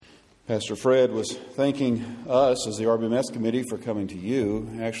Pastor Fred was thanking us as the RBMS committee for coming to you.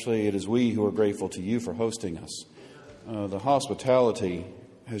 Actually, it is we who are grateful to you for hosting us. The hospitality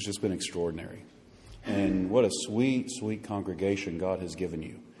has just been extraordinary. And what a sweet, sweet congregation God has given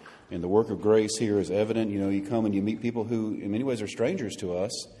you. And the work of grace here is evident. You know, you come and you meet people who in many ways are strangers to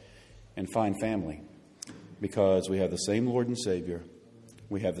us and find family. Because we have the same Lord and Savior.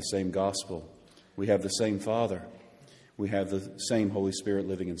 We have the same gospel. We have the same Father. We have the same Holy Spirit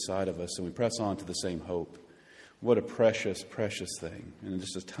living inside of us, and we press on to the same hope. What a precious, precious thing. And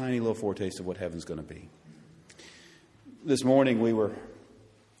just a tiny little foretaste of what heaven's going to be. This morning we were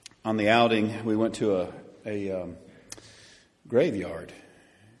on the outing. We went to a graveyard.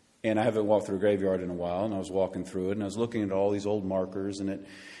 And I haven't walked through a graveyard in a while, and I was walking through it, and I was looking at all these old markers, and it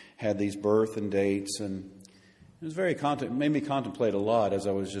had these birth and dates, and it was made me contemplate a lot as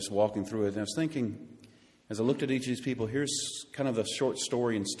I was just walking through it. And I was thinking, as I looked at each of these people, here's kind of the short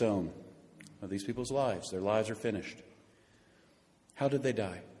story in stone of these people's lives. Their lives are finished. How did they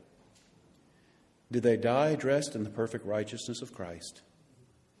die? Did they die dressed in the perfect righteousness of Christ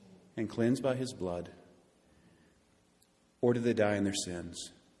and cleansed by His blood? Or did they die in their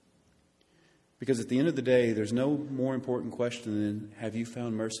sins? Because at the end of the day, there's no more important question than, have you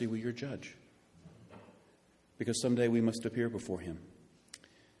found mercy with your judge? Because someday we must appear before Him.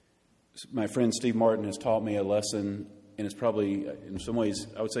 My friend Steve Martin has taught me a lesson, and it's probably, in some ways,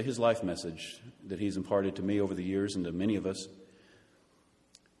 I would say his life message that he's imparted to me over the years and to many of us.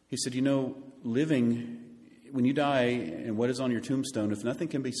 He said, you know, living, when you die, and what is on your tombstone, if nothing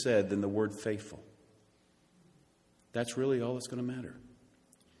can be said, then the word faithful. That's really all that's going to matter.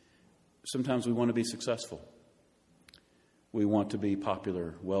 Sometimes we want to be successful. We want to be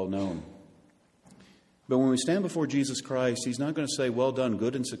popular, well-known. But when we stand before Jesus Christ, He's not going to say, well done,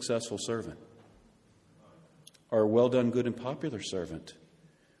 good and successful servant. Or well done, good and popular servant.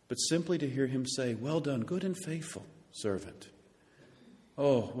 But simply to hear Him say, well done, good and faithful servant.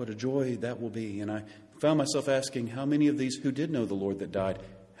 Oh, what a joy that will be. And I found myself asking, how many of these who did know the Lord that died,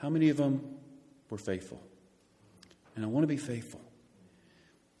 how many of them were faithful? And I want to be faithful.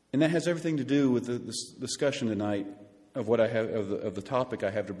 And that has everything to do with this discussion tonight of what I have of the topic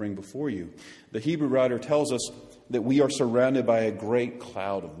I have to bring before you. The Hebrew writer tells us that we are surrounded by a great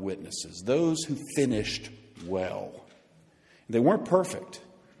cloud of witnesses, those who finished well. They weren't perfect.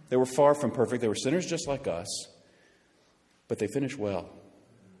 They were far from perfect. They were sinners just like us, but they finished well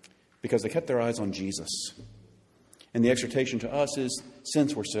because they kept their eyes on Jesus. And the exhortation to us is,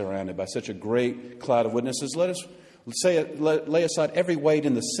 since we're surrounded by such a great cloud of witnesses, let us lay aside every weight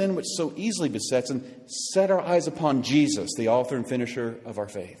and the sin which so easily besets and set our eyes upon Jesus, the author and finisher of our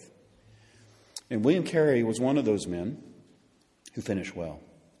faith. And William Carey was one of those men who finished well.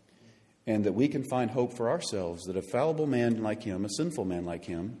 And that we can find hope for ourselves that a fallible man like him, a sinful man like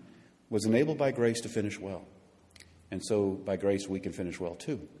him, was enabled by grace to finish well. And so by grace we can finish well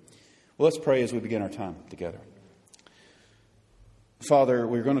too. Well, let's pray as we begin our time together. Father,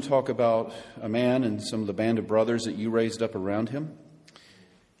 we're going to talk about a man and some of the band of brothers that you raised up around him.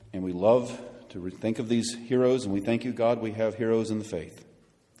 And we love to think of these heroes, and we thank you, God, we have heroes in the faith.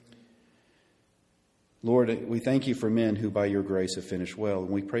 Lord, we thank you for men who by your grace have finished well,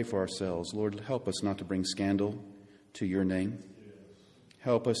 and we pray for ourselves. Lord, help us not to bring scandal to your name.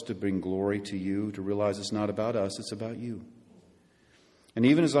 Help us to bring glory to you, to realize it's not about us, it's about you. And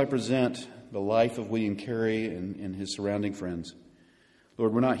even as I present the life of William Carey and his surrounding friends,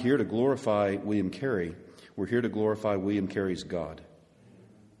 Lord, we're not here to glorify William Carey. We're here to glorify William Carey's God.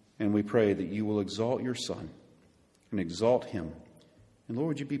 And we pray that you will exalt your Son and exalt him. And Lord,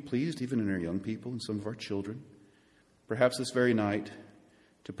 would you be pleased even in our young people and some of our children, perhaps this very night,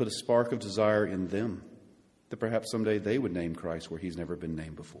 to put a spark of desire in them, that perhaps someday they would name Christ where he's never been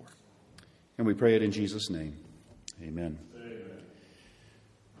named before. And we pray it in Jesus' name. Amen. Amen.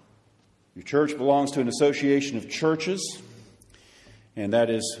 Your church belongs to an association of churches. And that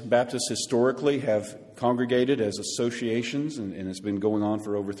is, Baptists historically have congregated as associations, and it's been going on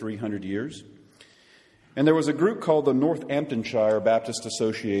for over 300 years. And there was a group called the Northamptonshire Baptist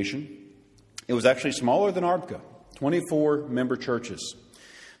Association. It was actually smaller than ARBCA, 24 member churches.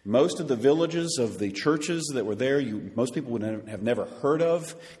 Most of the villages of the churches that were there, most people would have never heard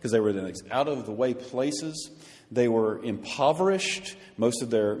of because they were in out-of-the-way places. They were impoverished.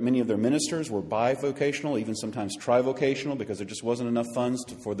 Many of their ministers were bivocational, even sometimes trivocational, because there just wasn't enough funds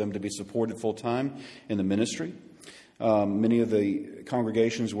for them to be supported full-time in the ministry. Many of the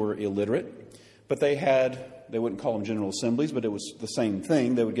congregations were illiterate. But they wouldn't call them general assemblies, but it was the same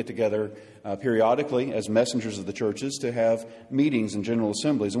thing. They would get together periodically as messengers of the churches to have meetings and general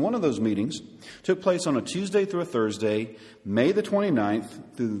assemblies. And one of those meetings took place on a Tuesday through a Thursday, May the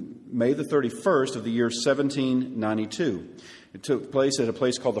 29th through May the 31st of the year 1792. It took place at a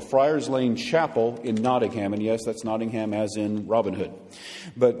place called the Friars Lane Chapel in Nottingham. And yes, that's Nottingham as in Robin Hood.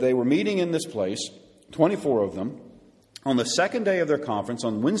 But they were meeting in this place, 24 of them. On the second day of their conference,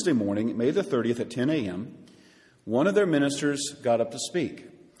 on Wednesday morning, May the 30th at 10 a.m., one of their ministers got up to speak.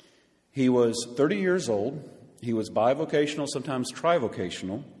 He was 30 years old. He was bivocational, sometimes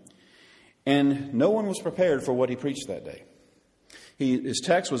trivocational. And no one was prepared for what he preached that day. His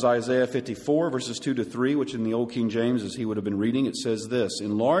text was Isaiah 54, verses 2 to 3, which in the Old King James, as he would have been reading, it says this: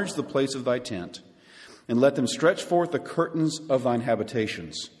 "Enlarge the place of thy tent, and let them stretch forth the curtains of thine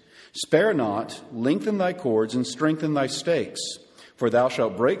habitations. Spare not, lengthen thy cords, and strengthen thy stakes. For thou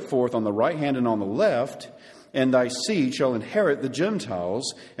shalt break forth on the right hand and on the left, and thy seed shall inherit the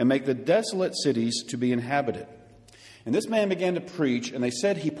Gentiles, and make the desolate cities to be inhabited." And this man began to preach, and they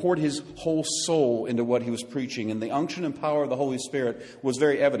said he poured his whole soul into what he was preaching, and the unction and power of the Holy Spirit was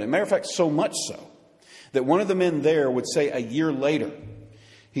very evident. Matter of fact, so much so that one of the men there would say a year later,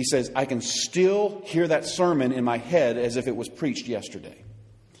 he says, "I can still hear that sermon in my head as if it was preached yesterday."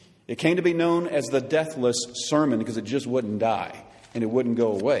 It came to be known as the deathless sermon because it just wouldn't die and it wouldn't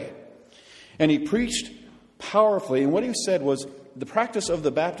go away. And he preached powerfully, and what he said was the practice of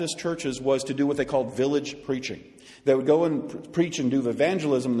the Baptist churches was to do what they called village preaching. They would go and preach and do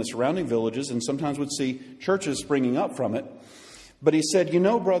evangelism in the surrounding villages, and sometimes would see churches springing up from it. But he said,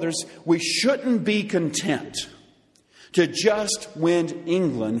 brothers, we shouldn't be content to just win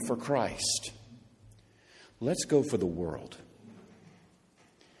England for Christ. Let's go for the world.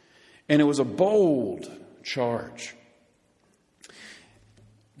 And it was a bold charge.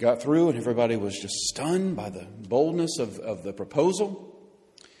 Got through, and everybody was just stunned by the boldness of the proposal.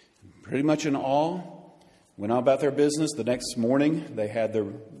 Pretty much in awe. Went on about their business. The next morning, they had their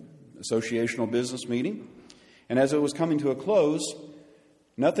associational business meeting. And as it was coming to a close,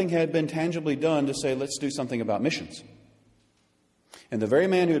 nothing had been tangibly done to say, let's do something about missions. And the very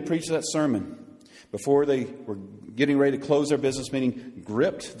man who had preached that sermon, before they were getting ready to close their business meeting,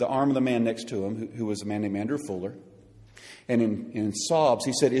 gripped the arm of the man next to him, who was a man named Andrew Fuller. And in sobs,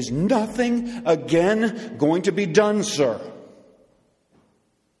 he said, "Is nothing again going to be done, sir?"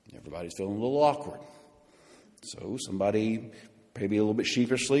 Everybody's feeling a little awkward. So somebody, maybe a little bit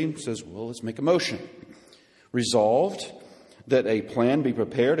sheepishly, says, "Well, let's make a motion. Resolved that a plan be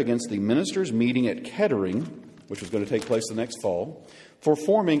prepared against the ministers' meeting at Kettering," which was going to take place the next fall, "for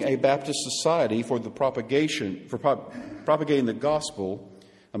forming a Baptist society for propagating the gospel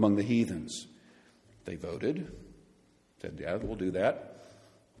among the heathens." They voted, said, "Yeah, we'll do that."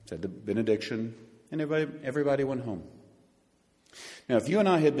 Said the benediction, and everybody went home. Now, if you and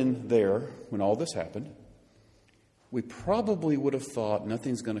I had been there when all this happened, we probably would have thought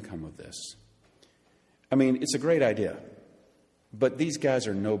nothing's going to come of this. I mean, it's a great idea, but these guys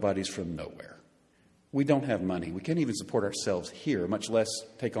are nobodies from nowhere. We don't have money. We can't even support ourselves here, much less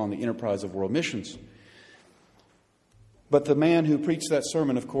take on the enterprise of world missions. But the man who preached that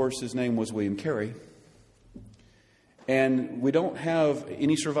sermon, of course, his name was William Carey. And we don't have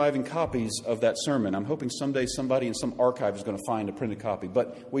any surviving copies of that sermon. I'm hoping someday somebody in some archive is going to find a printed copy,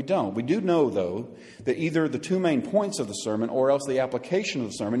 but we don't. We do know, though, that either the two main points of the sermon or else the application of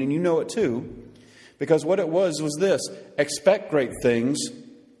the sermon, and you know it too, because what it was this: expect great things,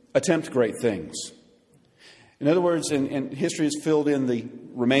 attempt great things. In other words, and history has filled in the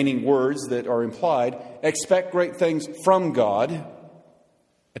remaining words that are implied: expect great things from God,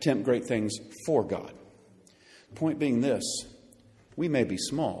 attempt great things for God. Point being this: we may be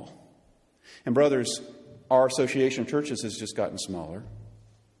small. And brothers, our association of churches has just gotten smaller.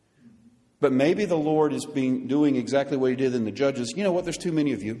 But maybe the Lord is doing exactly what He did in the Judges. You know what? There's too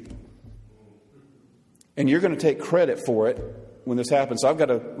many of you. And you're going to take credit for it when this happens. So I've got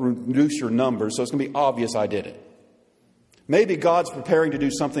to reduce your numbers, so it's going to be obvious I did it. Maybe God's preparing to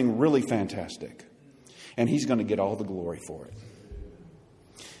do something really fantastic, and He's going to get all the glory for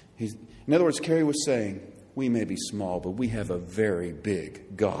it. In other words, Carey was saying, we may be small, but we have a very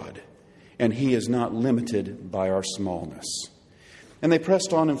big God, and He is not limited by our smallness. And they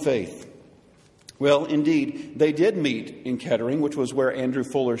pressed on in faith. Well, indeed, they did meet in Kettering, which was where Andrew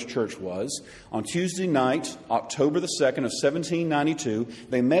Fuller's church was. On Tuesday night, October the 2nd of 1792,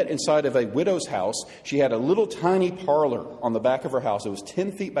 they met inside of a widow's house. She had a little tiny parlor on the back of her house. It was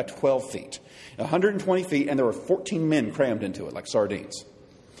 10 feet by 12 feet, 120 feet, and there were 14 men crammed into it like sardines.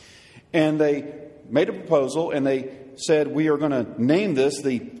 And they made a proposal, and they said, we are going to name this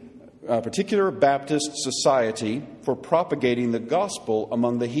the particular Baptist society for propagating the gospel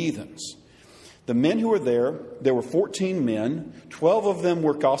among the heathens. The men who were there were 14 men. 12 of them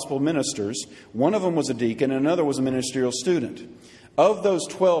were gospel ministers. One of them was a deacon, and another was a ministerial student. Of those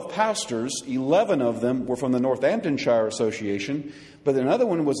 12 pastors, 11 of them were from the Northamptonshire Association, but another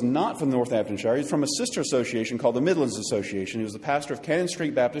one was not from Northamptonshire. He was from a sister association called the Midlands Association. He was the pastor of Cannon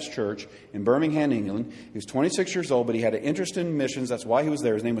Street Baptist Church in Birmingham, England. He was 26 years old, but he had an interest in missions. That's why he was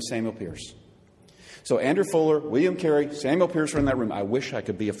there. His name was Samuel Pierce. So Andrew Fuller, William Carey, Samuel Pierce were in that room. I wish I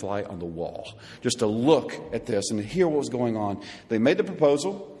could be a fly on the wall just to look at this and to hear what was going on. They made the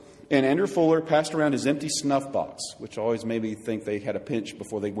proposal, and Andrew Fuller passed around his empty snuff box, which always made me think they had a pinch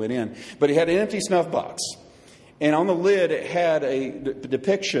before they went in. But he had an empty snuff box. And on the lid, it had a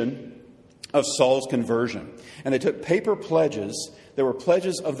depiction of Saul's conversion. And they took paper pledges. There were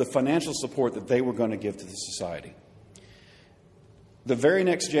pledges of the financial support that they were going to give to the society. The very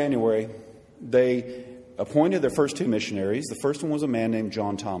next January, they appointed their first two missionaries. The first one was a man named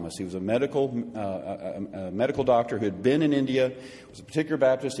John Thomas. He was a medical doctor who had been in India, was a particular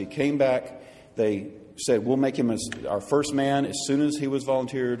Baptist. He came back. They said, we'll make him our first man. As soon as he was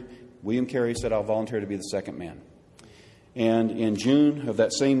volunteered, William Carey said, I'll volunteer to be the second man. And in June of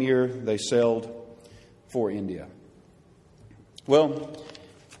that same year, they sailed for India. Well,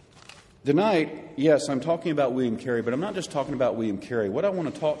 tonight, yes, I'm talking about William Carey, but I'm not just talking about William Carey. What I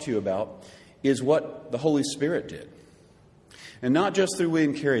want to talk to you about is what the Holy Spirit did. And not just through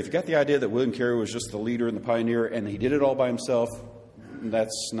William Carey. If you got the idea that William Carey was just the leader and the pioneer and he did it all by himself,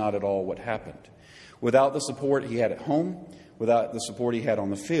 that's not at all what happened. Without the support he had at home, without the support he had on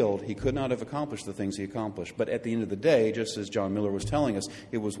the field, he could not have accomplished the things he accomplished. But at the end of the day, just as John Miller was telling us,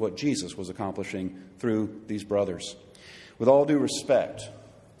 it was what Jesus was accomplishing through these brothers. With all due respect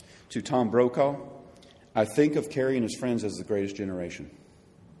to Tom Brokaw, I think of Carey and his friends as the greatest generation.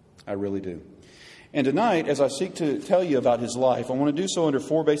 I really do. And tonight, as I seek to tell you about his life, I want to do so under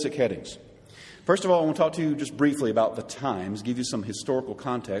four basic headings. First of all, I want to talk to you just briefly about the times, give you some historical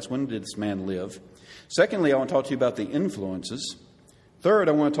context. When did this man live? Secondly, I want to talk to you about the influences. Third,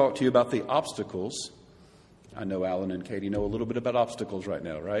 I want to talk to you about the obstacles. I know Alan and Katie know a little bit about obstacles right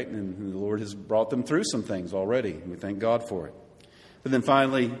now, right? And the Lord has brought them through some things already, and we thank God for it. But then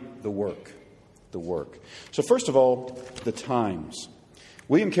finally, the work. The work. So first of all, the times.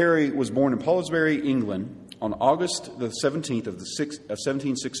 William Carey was born in Pollesbury, England, on August the 17th of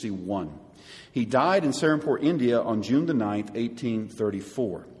 1761. He died in Serampore, India, on June the 9th,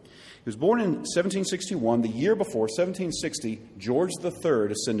 1834. He was born in 1761. The year before, 1760, George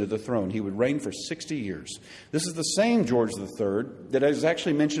III ascended the throne. He would reign for 60 years. This is the same George III that is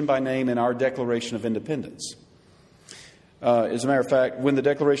actually mentioned by name in our Declaration of Independence. As a matter of fact, when the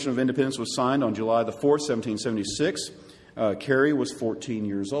Declaration of Independence was signed on July the 4th, 1776, Carey was 14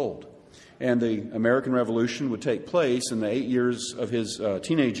 years old. And the American Revolution would take place in the 8 years of his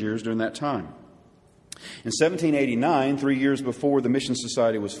teenage years during that time. In 1789, 3 years before the Mission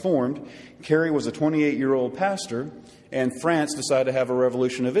Society was formed, Carey was a 28-year-old pastor, and France decided to have a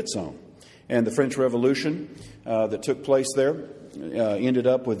revolution of its own. And the French Revolution that took place there ended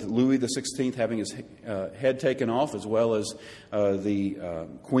up with Louis XVI having his head taken off, as well as the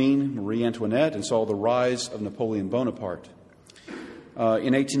Queen Marie Antoinette, and saw the rise of Napoleon Bonaparte.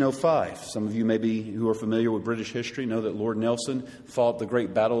 In 1805, some of you maybe who are familiar with British history know that Lord Nelson fought the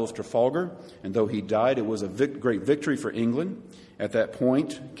Great Battle of Trafalgar, and though he died, it was a great victory for England. At that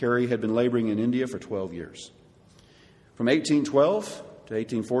point, Carey had been laboring in India for 12 years. From 1812 to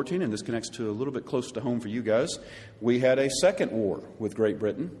 1814, and this connects to a little bit close to home for you guys, we had a second war with Great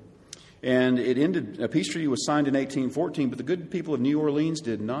Britain. And it ended, a peace treaty was signed in 1814, but the good people of New Orleans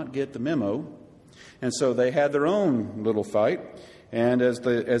did not get the memo. And so they had their own little fight. And as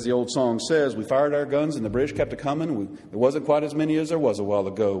the old song says, we fired our guns and the British kept a-coming. There wasn't quite as many as there was a while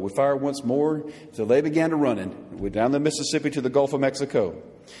ago. We fired once more till they began to running. We're down the Mississippi to the Gulf of Mexico.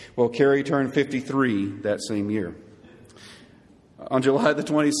 Well, Carey turned 53 that same year. On July the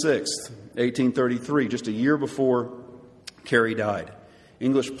 26th, 1833, just a year before Carey died,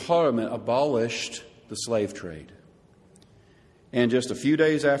 English Parliament abolished the slave trade. And just a few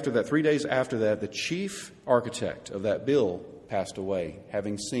days after that, 3 days after that, the chief architect of that bill passed away,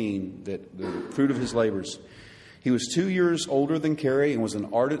 having seen that the fruit of his labors. He was 2 years older than Carey and was an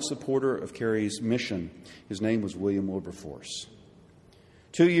ardent supporter of Carey's mission. His name was William Wilberforce.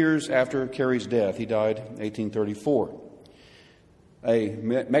 2 years after Carey's death, he died in 1834. A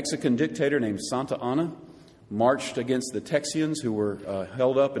Mexican dictator named Santa Anna marched against the Texians, who were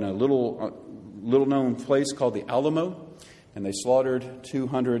held up in a little-known place called the Alamo, and they slaughtered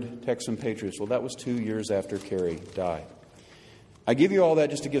 200 Texan patriots. Well, that was 2 years after Carey died. I give you all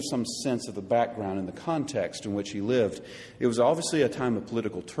that just to give some sense of the background and the context in which he lived. It was obviously a time of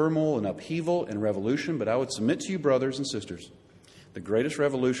political turmoil and upheaval and revolution, but I would submit to you, brothers and sisters, the greatest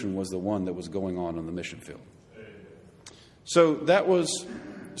revolution was the one that was going on the mission field. So that was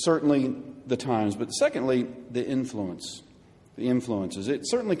certainly the times. But secondly, the influences. It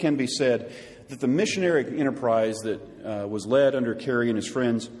certainly can be said that the missionary enterprise that was led under Carey and his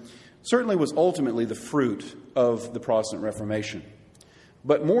friends certainly was ultimately the fruit of the Protestant Reformation.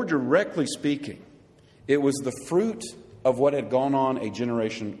 But more directly speaking, it was the fruit of what had gone on a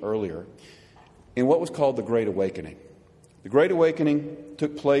generation earlier in what was called the Great Awakening. The Great Awakening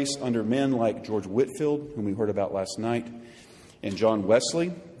took place under men like George Whitefield, whom we heard about last night, and John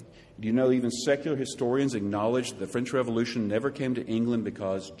Wesley. Do you know even secular historians acknowledge that the French Revolution never came to England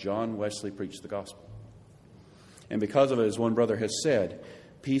because John Wesley preached the gospel? And because of it, as one brother has said,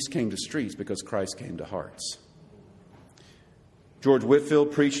 peace came to streets because Christ came to hearts. George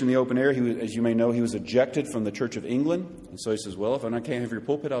Whitefield preached in the open air. As you may know, he was ejected from the Church of England. And so he says, well, if I can't have your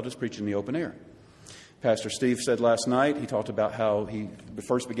pulpit, I'll just preach in the open air. Pastor Steve said last night, he talked about how he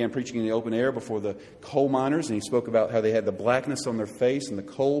first began preaching in the open air before the coal miners, and he spoke about how they had the blackness on their face and the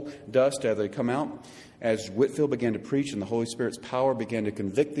coal dust as they come out. As Whitefield began to preach and the Holy Spirit's power began to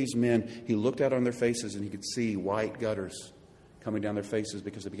convict these men, he looked out on their faces and he could see white gutters coming down their faces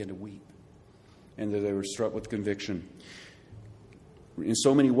because they began to weep. And they were struck with conviction. In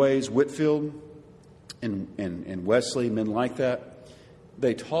so many ways, Whitefield and Wesley, men like that,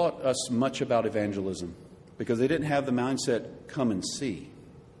 they taught us much about evangelism because they didn't have the mindset, come and see.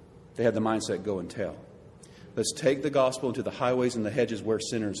 They had the mindset, go and tell. Let's take the gospel into the highways and the hedges where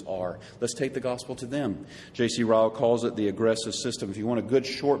sinners are. Let's take the gospel to them. J.C. Ryle calls it the aggressive system. If you want a good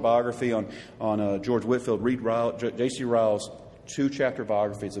short biography on George Whitefield, read J.C. Ryle's 2-chapter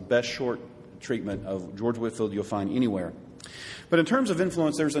biography. It's the best short treatment of George Whitefield you'll find anywhere. But in terms of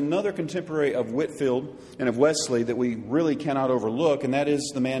influence, there's another contemporary of Whitefield and of Wesley that we really cannot overlook, and that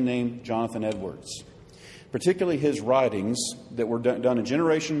is the man named Jonathan Edwards. Particularly his writings that were done a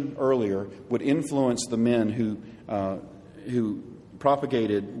generation earlier would influence the men who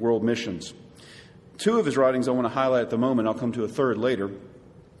propagated world missions. 2 of his writings I want to highlight at the moment. I'll come to a third later.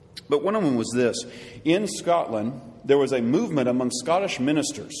 But one of them was this. In Scotland, there was a movement among Scottish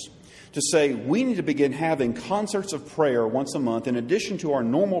ministers to say we need to begin having concerts of prayer once a month in addition to our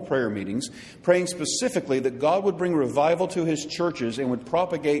normal prayer meetings, praying specifically that God would bring revival to his churches and would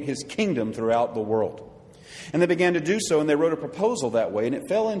propagate his kingdom throughout the world. And they began to do so, and they wrote a proposal that way, and it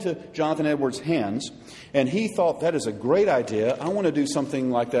fell into Jonathan Edwards' hands, and he thought, that is a great idea. I want to do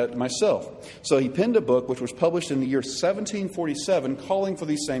something like that myself. So he penned a book which was published in the year 1747 calling for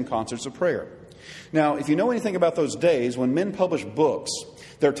these same concerts of prayer. Now, if you know anything about those days, when men published books,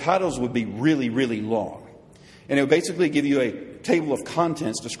 their titles would be really, really long. And it would basically give you a table of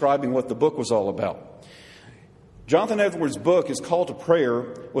contents describing what the book was all about. Jonathan Edwards' book, his call to prayer,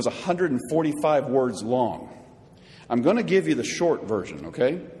 was 145 words long. I'm going to give you the short version,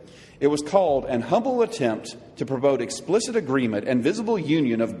 okay? It was called An Humble Attempt to Promote Explicit Agreement and Visible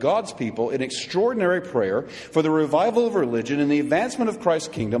Union of God's People in Extraordinary Prayer for the Revival of Religion and the Advancement of Christ's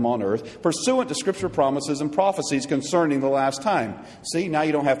Kingdom on Earth, pursuant to Scripture promises and prophecies concerning the last time. See, now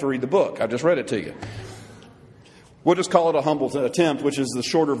you don't have to read the book. I just read it to you. We'll just call it A Humble Attempt, which is the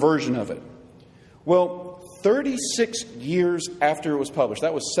shorter version of it. Well, 36 years after it was published,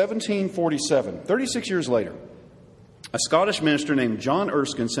 that was 1747, 36 years later, a Scottish minister named John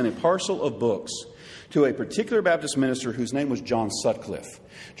Erskine sent a parcel of books to a particular Baptist minister whose name was John Sutcliffe.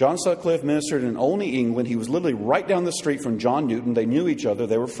 John Sutcliffe ministered in Olney, England. He was literally right down the street from John Newton. They knew each other.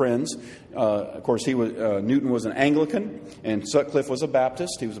 They were friends. Of course, Newton was an Anglican, and Sutcliffe was a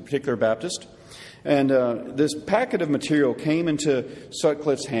Baptist. He was a particular Baptist. And this packet of material came into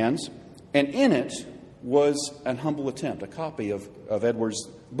Sutcliffe's hands, and in it was An Humble Attempt, a copy of Edwards'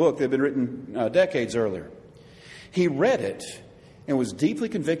 book that had been written decades earlier. He read it and was deeply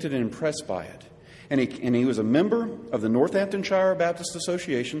convicted and impressed by it. And he was a member of the Northamptonshire Baptist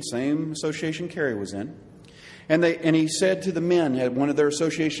Association, same association Carey was in. And he said to the men at one of their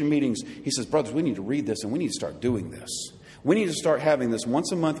association meetings, he says, brothers, we need to read this and we need to start doing this. We need to start having this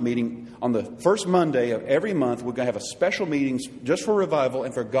once a month meeting. On the first Monday of every month, we're going to have a special meeting just for revival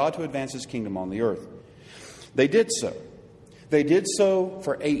and for God to advance his kingdom on the earth. They did so. They did so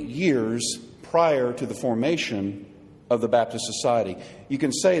for 8 years prior to the formation of the Baptist Society. You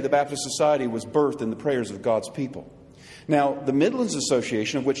can say the Baptist Society was birthed in the prayers of God's people. Now, the Midlands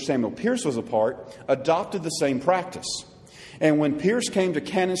Association, of which Samuel Pierce was a part, adopted the same practice. And when Pierce came to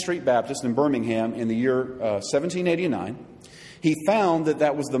Cannon Street Baptist in Birmingham in the year 1789, he found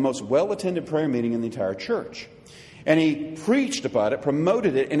that was the most well-attended prayer meeting in the entire church. And he preached about it,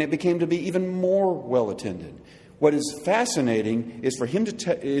 promoted it, and it became to be even more well-attended. What is fascinating is for him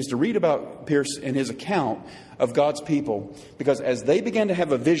to read about Pierce and his account of God's people, because as they began to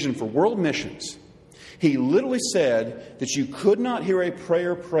have a vision for world missions, he literally said that you could not hear a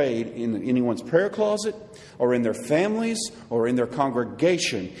prayer prayed in anyone's prayer closet or in their families or in their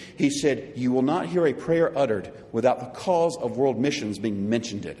congregation. He said, you will not hear a prayer uttered without the cause of world missions being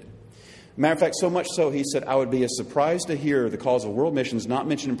mentioned in it. Matter of fact, so much so, he said, I would be as surprised to hear the cause of world missions not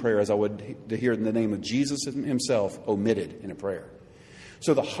mentioned in prayer as I would to hear the name of Jesus himself omitted in a prayer.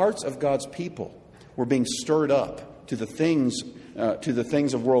 So the hearts of God's people were being stirred up to the things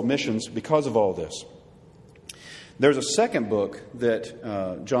of world missions because of all this. There's a second book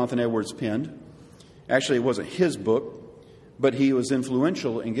that Jonathan Edwards penned. Actually, it wasn't his book, but he was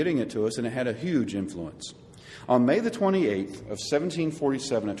influential in getting it to us, and it had a huge influence. On May the 28th of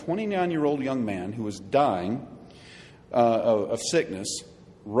 1747, a 29-year-old young man who was dying of sickness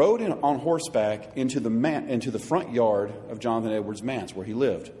rode on horseback into the front yard of Jonathan Edwards' manse, where he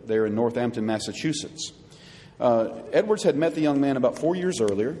lived, there in Northampton, Massachusetts. Edwards had met the young man about 4 years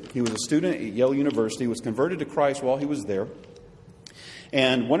earlier. He was a student at Yale University, was converted to Christ while he was there.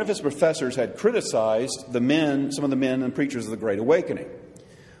 And one of his professors had criticized some of the men and preachers of the Great Awakening.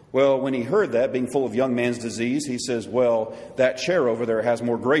 Well, when he heard that, being full of young man's disease, he says, well, that chair over there has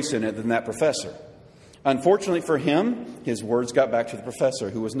more grace in it than that professor. Unfortunately for him, his words got back to the professor,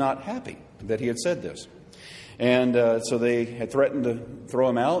 who was not happy that he had said this. And so they had threatened to throw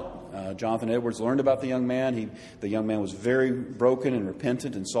him out. Jonathan Edwards learned about the young man. The young man was very broken and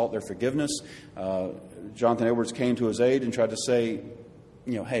repentant and sought their forgiveness. Jonathan Edwards came to his aid and tried to say,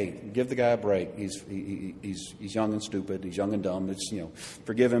 hey, give the guy a break. He's young and stupid. He's young and dumb.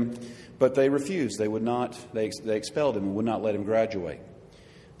 Forgive him. But they refused. They would not. They expelled him and would not let him graduate.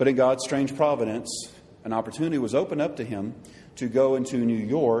 But in God's strange providence, an opportunity was opened up to him to go into New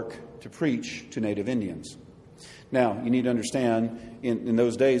York to preach to native Indians. Now, you need to understand, in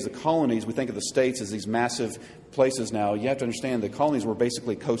those days, the colonies, we think of the states as these massive places now. You have to understand the colonies were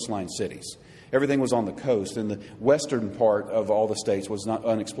basically coastline cities. Everything was on the coast, and the western part of all the states was not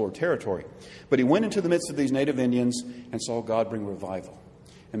unexplored territory. But he went into the midst of these native Indians and saw God bring revival.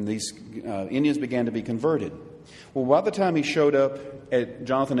 And these Indians began to be converted. Well, by the time he showed up at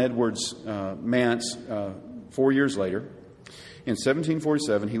Jonathan Edwards' manse 4 years later, in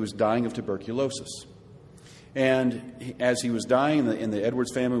 1747, he was dying of tuberculosis. And as he was dying, and the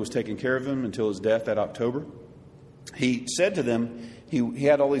Edwards family was taking care of him until his death that October, he said to them, he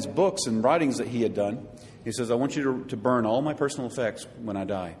had all these books and writings that he had done. He says, I want you to burn all my personal effects when I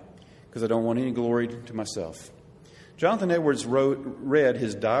die, because I don't want any glory to myself. Jonathan Edwards read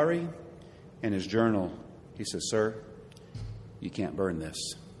his diary and his journal. He says, sir, you can't burn this.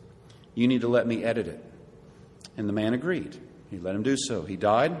 You need to let me edit it. And the man agreed. He let him do so. He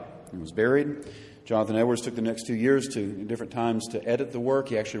died and was buried. Jonathan Edwards took the next 2 years to different times to edit the work.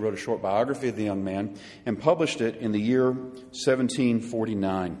 He actually wrote a short biography of the young man and published it in the year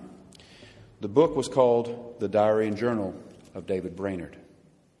 1749. The book was called The Diary and Journal of David Brainerd.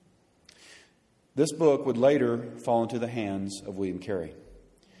 This book would later fall into the hands of William Carey.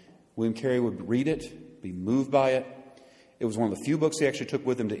 William Carey would read it, be moved by it. It was one of the few books he actually took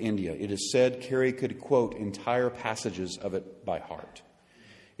with him to India. It is said Carey could quote entire passages of it by heart.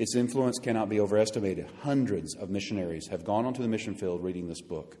 Its influence cannot be overestimated. Hundreds of missionaries have gone onto the mission field reading this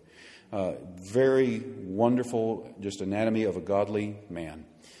book. Very wonderful, just anatomy of a godly man.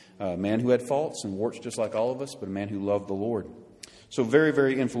 A man who had faults and warts just like all of us, but a man who loved the Lord. So very,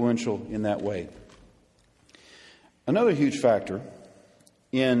 very influential in that way. Another huge factor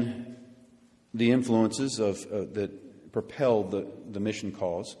in the influences that propelled the mission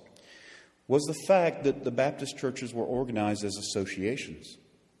cause was the fact that the Baptist churches were organized as associations.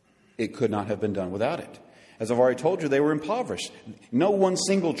 It could not have been done without it. As I've already told you, they were impoverished. No one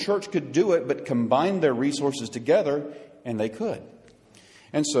single church could do it, but combine their resources together, and they could.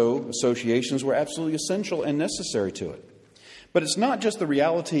 And so associations were absolutely essential and necessary to it. But it's not just the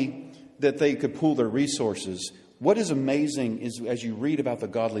reality that they could pool their resources. What is amazing is as you read about the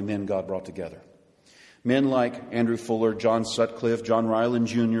godly men God brought together. Men like Andrew Fuller, John Sutcliffe, John Ryland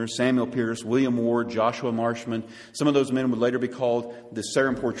Jr., Samuel Pierce, William Ward, Joshua Marshman. Some of those men would later be called the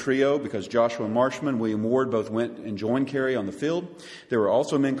Serampore Trio because Joshua Marshman, William Ward both went and joined Carey on the field. There were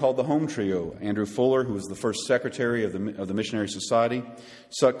also men called the Home Trio. Andrew Fuller, who was the first secretary of the Missionary Society,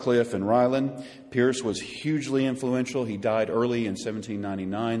 Sutcliffe and Ryland. Pierce was hugely influential. He died early in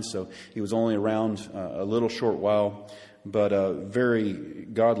 1799, so he was only around a little short while, but a very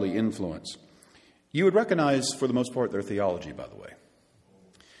godly influence. You would recognize, for the most part, their theology, by the way.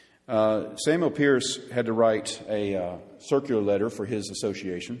 Samuel Pierce had to write a circular letter for his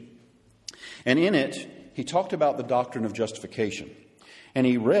association. And in it, he talked about the doctrine of justification. And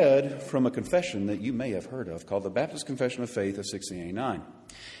he read from a confession that you may have heard of called the Baptist Confession of Faith of 1689.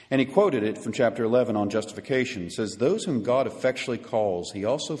 And he quoted it from chapter 11 on justification. It says, "Those whom God effectually calls, he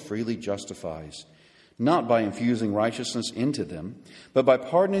also freely justifies, not by infusing righteousness into them, but by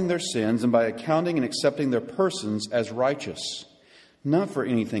pardoning their sins and by accounting and accepting their persons as righteous, not for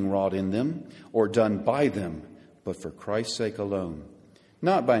anything wrought in them or done by them, but for Christ's sake alone.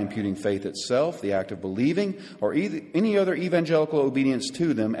 Not by imputing faith itself, the act of believing, or any other evangelical obedience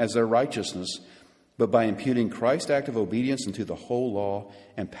to them as their righteousness, but by imputing Christ's act of obedience into the whole law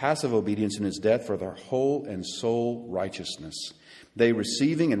and passive obedience in his death for their whole and sole righteousness. They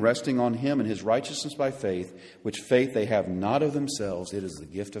receiving and resting on him and his righteousness by faith, which faith they have not of themselves, it is the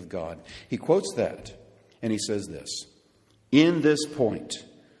gift of God." He quotes that, and he says this, "In this point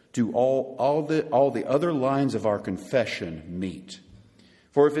do all the other lines of our confession meet.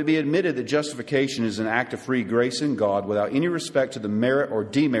 For if it be admitted that justification is an act of free grace in God without any respect to the merit or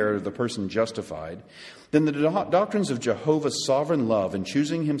demerit of the person justified, then the doctrines of Jehovah's sovereign love in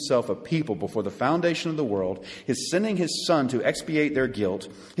choosing himself a people before the foundation of the world, his sending his Son to expiate their guilt,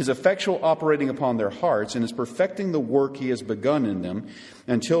 his effectual operating upon their hearts, and his perfecting the work he has begun in them,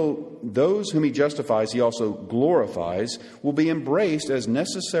 until those whom he justifies he also glorifies, will be embraced as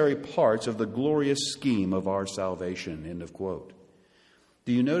necessary parts of the glorious scheme of our salvation." End of quote.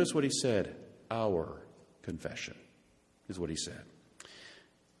 Do you notice what he said? Our confession is what he said.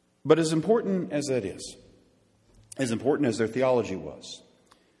 But as important as that is, as important as their theology was,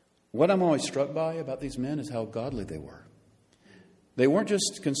 what I'm always struck by about these men is how godly they were. They weren't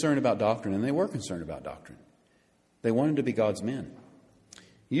just concerned about doctrine, and they were concerned about doctrine. They wanted to be God's men.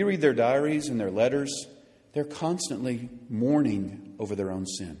 You read their diaries and their letters, they're constantly mourning over their own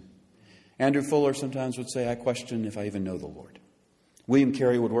sin. Andrew Fuller sometimes would say, "I question if I even know the Lord." William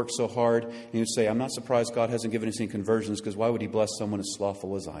Carey would work so hard, and he would say, "I'm not surprised God hasn't given us any conversions, because why would he bless someone as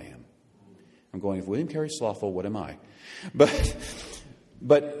slothful as I am?" I'm going, if William Carey's slothful, what am I?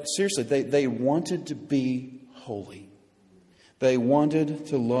 But seriously, they wanted to be holy. They wanted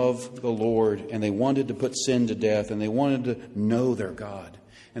to love the Lord, and they wanted to put sin to death, and they wanted to know their God,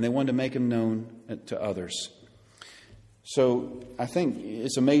 and they wanted to make him known to others. So I think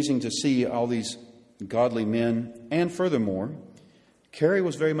it's amazing to see all these godly men, and furthermore, Carey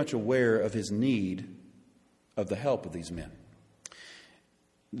was very much aware of his need of the help of these men.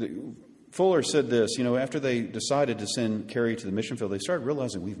 Fuller said this, after they decided to send Carey to the mission field, they started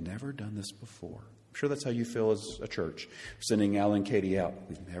realizing, we've never done this before. I'm sure that's how you feel as a church, sending Al and Katie out.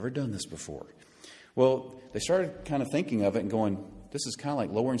 We've never done this before. Well, they started kind of thinking of it and going, this is kind of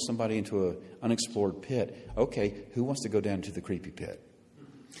like lowering somebody into an unexplored pit. Okay, who wants to go down to the creepy pit?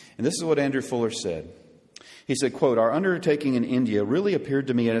 And this is what Andrew Fuller said. He said, quote, "Our undertaking in India really appeared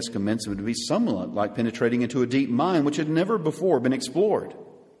to me at its commencement to be somewhat like penetrating into a deep mine which had never before been explored.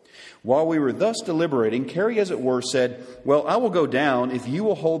 While we were thus deliberating, Carey, as it were, said, 'Well, I will go down if you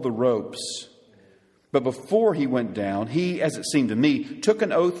will hold the ropes.' But before he went down, he, as it seemed to me, took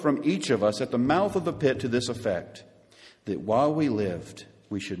an oath from each of us at the mouth of the pit to this effect, that while we lived,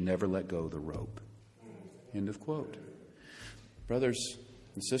 we should never let go of the rope." End of quote. Brothers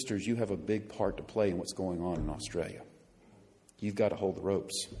and sisters, you have a big part to play in what's going on in Australia. You've got to hold the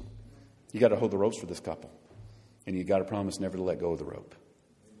ropes. You've got to hold the ropes for this couple. And you've got to promise never to let go of the rope.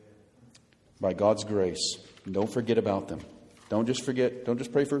 By God's grace, don't forget about them. Don't just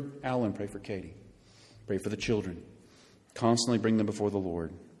pray for Alan, pray for Katie. Pray for the children. Constantly bring them before the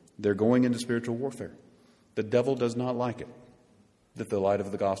Lord. They're going into spiritual warfare. The devil does not like it that the light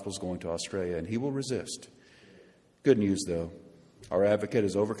of the gospel is going to Australia, and he will resist. Good news, though. Our advocate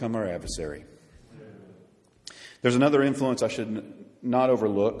has overcome our adversary. There's another influence I should not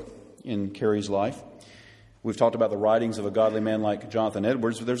overlook in Carey's life. We've talked about the writings of a godly man like Jonathan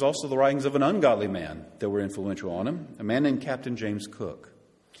Edwards, but there's also the writings of an ungodly man that were influential on him, a man named Captain James Cook.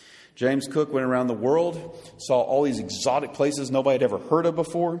 James Cook went around the world, saw all these exotic places nobody had ever heard of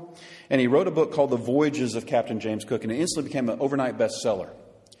before, and he wrote a book called The Voyages of Captain James Cook, and it instantly became an overnight bestseller.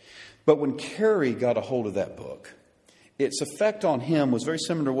 But when Carey got a hold of that book, its effect on him was very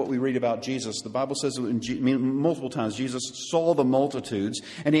similar to what we read about Jesus. The Bible says multiple times Jesus saw the multitudes,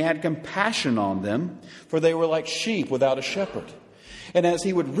 and he had compassion on them, for they were like sheep without a shepherd. And as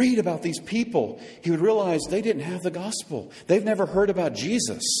he would read about these people, he would realize they didn't have the gospel. They've never heard about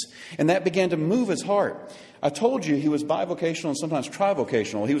Jesus. And that began to move his heart. I told you he was bivocational and sometimes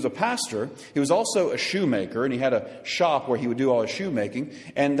trivocational. He was a pastor. He was also a shoemaker, and he had a shop where he would do all his shoemaking.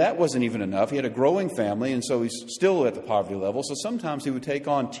 And that wasn't even enough. He had a growing family, and so he's still at the poverty level. So sometimes he would take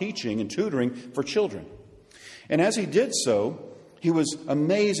on teaching and tutoring for children. And as he did so, he was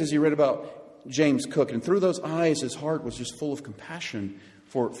amazed as he read about James Cook. And through those eyes, his heart was just full of compassion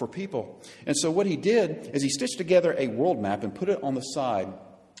for people. And so what he did is he stitched together a world map and put it on the side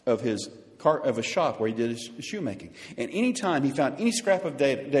of his shop where he did his shoemaking. And any time he found any scrap of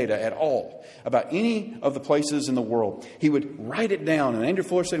data at all about any of the places in the world, he would write it down. And Andrew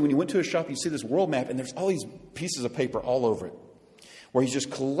Fuller said when he went to his shop, you'd see this world map, and there's all these pieces of paper all over it, where he's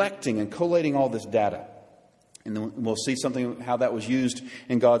just collecting and collating all this data. And then we'll see something how that was used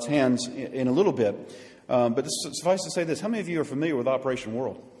in God's hands in a little bit. But suffice to say this, how many of you are familiar with Operation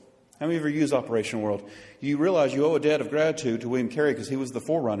World? How many of you use Operation World? You realize you owe a debt of gratitude to William Carey because he was the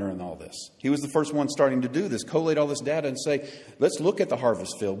forerunner in all this. He was the first one starting to do this, collate all this data and say, let's look at the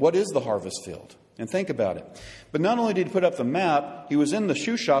harvest field. What is the harvest field? And think about it. But not only did he put up the map, he was in the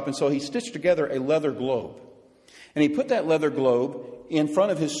shoe shop, and so he stitched together a leather globe. And he put that leather globe in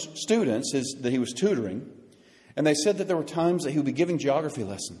front of his students that he was tutoring. And they said that there were times that he would be giving geography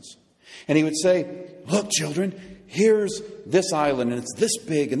lessons. And he would say, look, children, here's this island, and it's this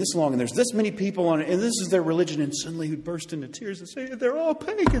big and this long, and there's this many people on it, and this is their religion. And suddenly he would burst into tears and say, they're all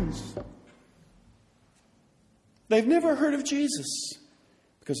pagans. They've never heard of Jesus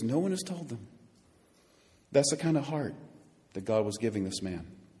because no one has told them. That's the kind of heart that God was giving this man.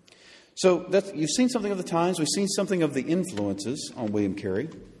 So you've seen something of the times. We've seen something of the influences on William Carey.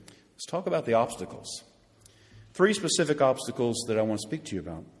 Let's talk about the obstacles. 3 specific obstacles that I want to speak to you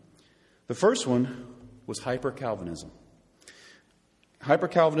about. The first one was hyper-Calvinism.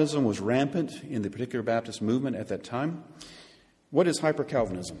 Hyper-Calvinism was rampant in the particular Baptist movement at that time. What is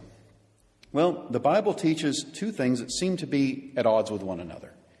hyper-Calvinism? Well, the Bible teaches 2 things that seem to be at odds with one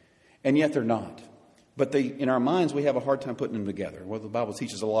another, and yet they're not. But in our minds, we have a hard time putting them together. Well, the Bible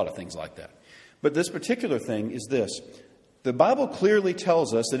teaches a lot of things like that. But this particular thing is this. The Bible clearly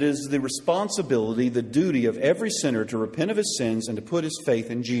tells us that it is the responsibility, the duty of every sinner to repent of his sins and to put his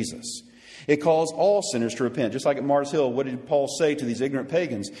faith in Jesus. It calls all sinners to repent. Just like at Mars Hill, what did Paul say to these ignorant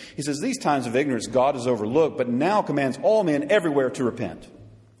pagans? He says, these times of ignorance God has overlooked, but now commands all men everywhere to repent.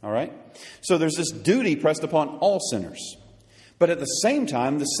 All right? So there's this duty pressed upon all sinners. But at the same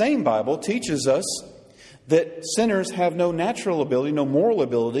time, the same Bible teaches us that sinners have no natural ability, no moral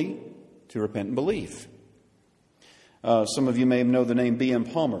ability to repent and believe. Some of you may know the name B.M.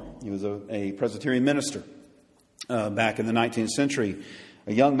 Palmer. He was a Presbyterian minister back in the 19th century.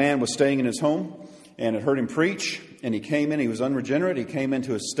 A young man was staying in his home and had heard him preach, and he came in. He was unregenerate. He came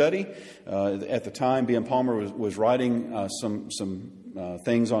into his study. At the time, B.M. Palmer was writing some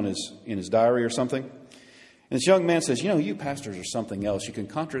things in his diary or something. And this young man says, you pastors are something else. You can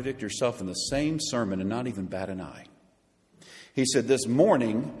contradict yourself in the same sermon and not even bat an eye. He said, this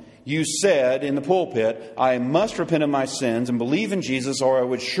morning you said in the pulpit, I must repent of my sins and believe in Jesus or I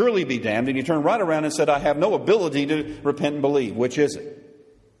would surely be damned. And you turned right around and said, I have no ability to repent and believe. Which is it?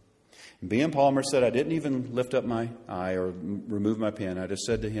 And B.M. Palmer said, I didn't even lift up my eye or remove my pen. I just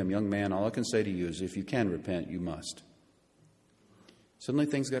said to him, young man, all I can say to you is if you can repent, you must. Suddenly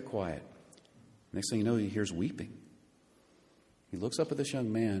things got quiet. Next thing you know, he hears weeping. He looks up at this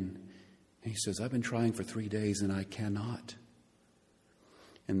young man and he says, I've been trying for 3 days and I cannot.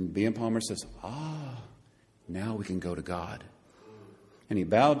 And B.M. Palmer says, now we can go to God. And he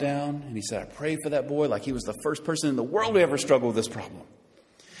bowed down and he said, I prayed for that boy like he was the first person in the world to ever struggle with this problem.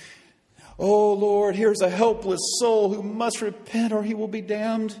 Oh, Lord, here's a helpless soul who must repent or he will be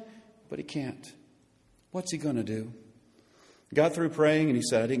damned. But he can't. What's he going to do? Got through praying and he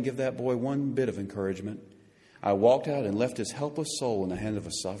said, I didn't give that boy one bit of encouragement. I walked out and left his helpless soul in the hand of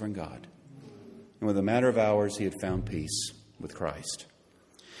a sovereign God. And within a matter of hours, he had found peace with Christ.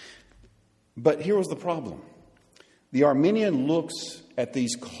 But here was the problem. The Arminian looks at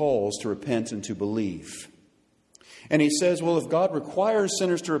these calls to repent and to believe. And he says, well, if God requires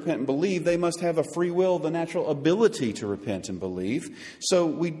sinners to repent and believe, they must have a free will, the natural ability to repent and believe. So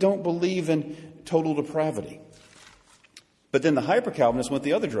we don't believe in total depravity. But then the hyper-Calvinists went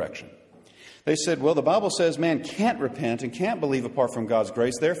the other direction. They said, well, the Bible says man can't repent and can't believe apart from God's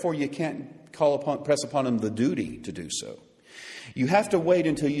grace. Therefore, you can't press upon him the duty to do so. You have to wait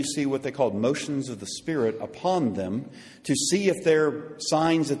until you see what they called motions of the Spirit upon them to see if they're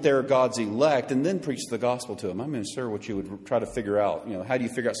signs that they're God's elect and then preach the gospel to them. I'm not sure what you would try to figure out. How do you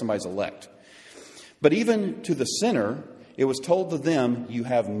figure out somebody's elect? But even to the sinner, it was told to them, you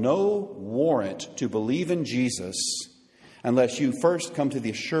have no warrant to believe in Jesus unless you first come to the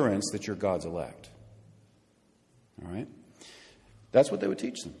assurance that you're God's elect. All right? That's what they would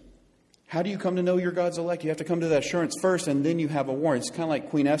teach them. How do you come to know you're God's elect? You have to come to that assurance first, and then you have a warrant. It's kind of like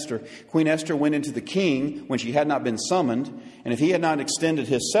Queen Esther. Queen Esther went into the king when she had not been summoned, and if he had not extended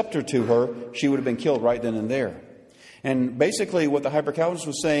his scepter to her, she would have been killed right then and there. And basically what the Hyper-Calvinist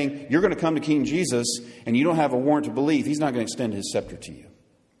was saying, you're going to come to King Jesus, and you don't have a warrant to believe. He's not going to extend his scepter to you.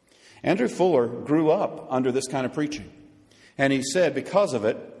 Andrew Fuller grew up under this kind of preaching. And he said, because of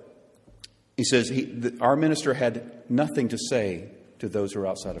it, he says, our minister had nothing to say to those who are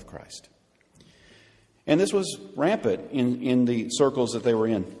outside of Christ. And this was rampant in the circles that they were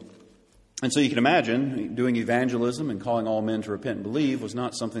in. And so you can imagine doing evangelism and calling all men to repent and believe was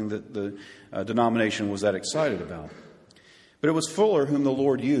not something that the denomination was that excited about. But it was Fuller whom the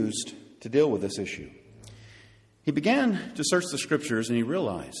Lord used to deal with this issue. He began to search the Scriptures, and he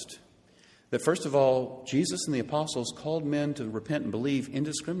realized that, first of all, Jesus and the apostles called men to repent and believe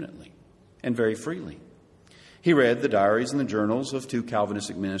indiscriminately and very freely. He read the diaries and the journals of two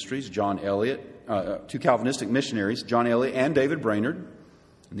Calvinistic missionaries, John Eliot and David Brainerd.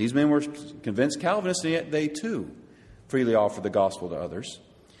 And these men were convinced Calvinists, and yet they too freely offered the gospel to others.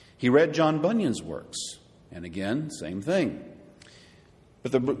 He read John Bunyan's works, and again, same thing.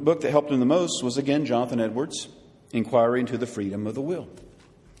 But the book that helped him the most was, again, Jonathan Edwards' Inquiry into the Freedom of the Will.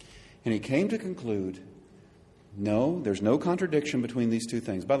 And he came to conclude, no, there's no contradiction between these two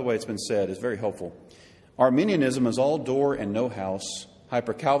things. By the way, it's been said, it's very helpful. Arminianism is all door and no house.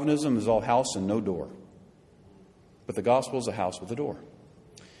 Hyper-Calvinism is all house and no door. But the gospel is a house with a door.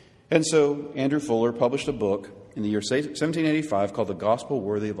 And so Andrew Fuller published a book in the year 1785 called The Gospel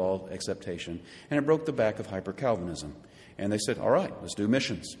Worthy of All Acceptation. And it broke the back of Hyper-Calvinism. And they said, all right, let's do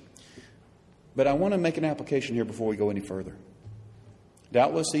missions. But I want to make an application here before we go any further.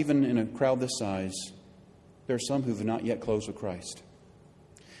 Doubtless, even in a crowd this size, there are some who have not yet closed with Christ.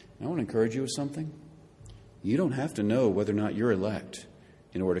 And I want to encourage you with something. You don't have to know whether or not you're elect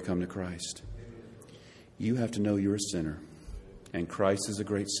in order to come to Christ. You have to know you're a sinner, and Christ is a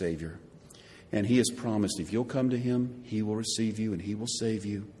great Savior. And He has promised if you'll come to Him, He will receive you and He will save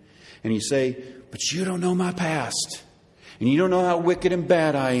you. And you say, but you don't know my past. And you don't know how wicked and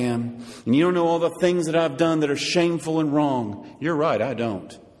bad I am. And you don't know all the things that I've done that are shameful and wrong. You're right, I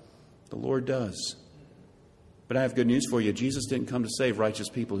don't. The Lord does. But I have good news for you. Jesus didn't come to save righteous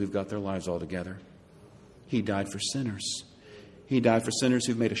people who've got their lives all together. He died for sinners. He died for sinners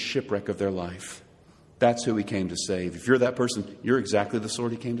who've made a shipwreck of their life. That's who He came to save. If you're that person, you're exactly the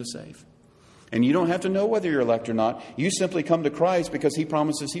sort He came to save. And you don't have to know whether you're elect or not. You simply come to Christ because He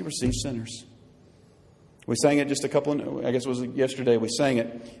promises He receives sinners. We sang it just I guess it was yesterday, we sang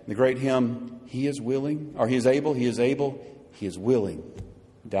it, the great hymn, He is willing, or He is able, He is able, He is willing.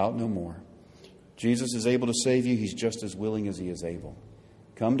 Doubt no more. Jesus is able to save you. He's just as willing as He is able.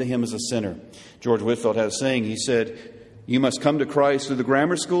 Come to Him as a sinner. George Whitefield had a saying. He said, you must come to Christ through the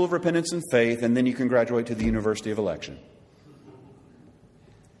grammar school of repentance and faith, and then you can graduate to the University of Election.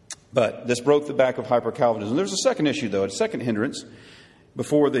 But this broke the back of Hyper-Calvinism. There's a second issue, though, a second hindrance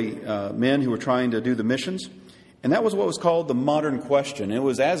before the men who were trying to do the missions. And that was what was called the modern question. It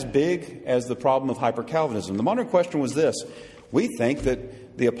was as big as the problem of Hyper-Calvinism. The modern question was this. We think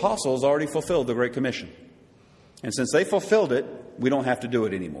that the apostles already fulfilled the Great Commission. And since they fulfilled it, we don't have to do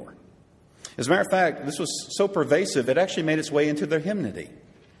it anymore. As a matter of fact, this was so pervasive, it actually made its way into their hymnody.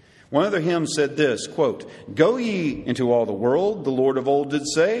 One of their hymns said this, quote, go ye into all the world, the Lord of old did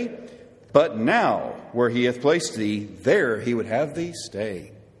say, but now, where He hath placed thee, there He would have thee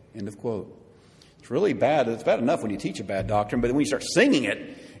stay. End of quote. It's really bad. It's bad enough when you teach a bad doctrine, but when you start singing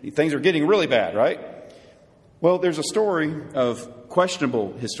it, things are getting really bad, right? Well, there's a story of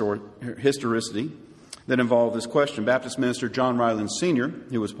questionable historicity that involved this question. Baptist minister John Ryland Sr.,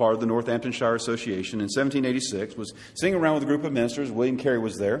 who was part of the Northamptonshire Association in 1786, was sitting around with a group of ministers. William Carey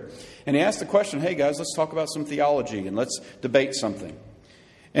was there. And he asked the question, hey guys, let's talk about some theology and let's debate something.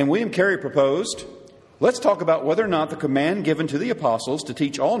 And William Carey proposed, let's talk about whether or not the command given to the apostles to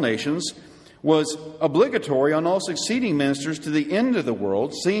teach all nations was obligatory on all succeeding ministers to the end of the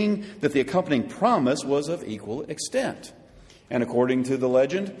world, seeing that the accompanying promise was of equal extent. And according to the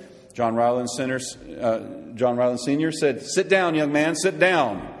legend, John Ryland Sr. said, sit down, young man, sit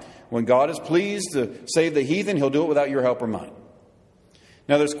down. When God is pleased to save the heathen, He'll do it without your help or mine.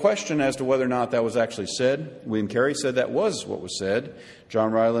 Now, there's question as to whether or not that was actually said. William Carey said that was what was said.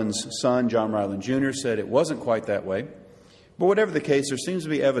 John Ryland's son, John Ryland Jr., said it wasn't quite that way. But whatever the case, there seems to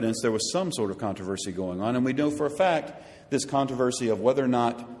be evidence there was some sort of controversy going on. And we know for a fact this controversy of whether or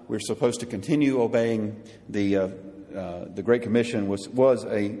not we're supposed to continue obeying the the Great Commission was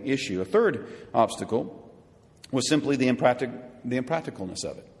an issue. A third obstacle was simply the impracticalness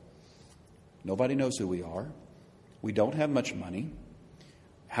of it. Nobody knows who we are. We don't have much money.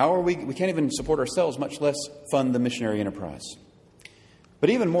 How are we can't even support ourselves, much less fund the missionary enterprise. But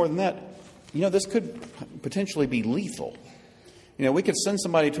even more than that, this could potentially be lethal. We could send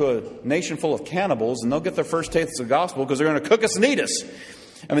somebody to a nation full of cannibals and they'll get their first taste of the gospel because they're going to cook us and eat us.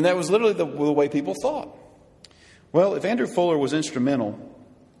 That was literally the way people thought. Well, if Andrew Fuller was instrumental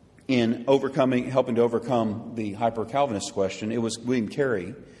in helping to overcome the hyper-Calvinist question, it was William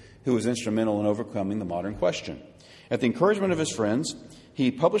Carey who was instrumental in overcoming the modern question. At the encouragement of his friends, he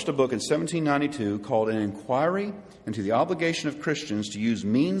published a book in 1792 called An Inquiry into the Obligation of Christians to Use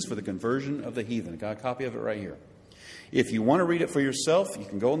Means for the Conversion of the Heathen. I got a copy of it right here. If you want to read it for yourself, you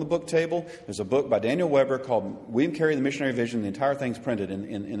can go on the book table. There's a book by Daniel Weber called William Carey, the Missionary Vision. The entire thing's printed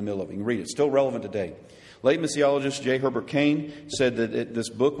in the middle of it. You can read it. It's still relevant today. Late missiologist J. Herbert Kane said that this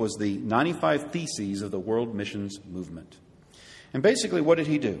book was the 95 Theses of the World Missions Movement. And basically, what did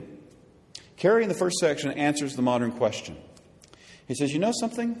he do? Carey, in the first section, answers the modern question. He says,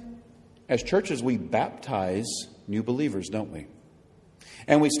 something? As churches, we baptize new believers, don't we?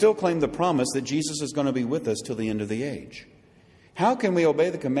 And we still claim the promise that Jesus is going to be with us till the end of the age. How can we obey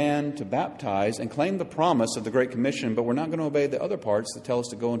the command to baptize and claim the promise of the Great Commission, but we're not going to obey the other parts that tell us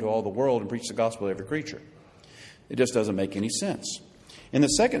to go into all the world and preach the gospel to every creature? It just doesn't make any sense. In the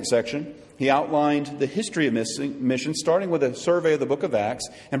second section, he outlined the history of mission, starting with a survey of the book of Acts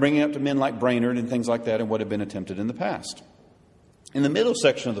and bringing it up to men like Brainerd and things like that and what had been attempted in the past. In the middle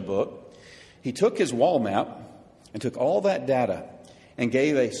section of the book, he took his wall map and took all that data and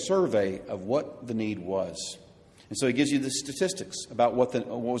gave a survey of what the need was. And so he gives you the statistics about what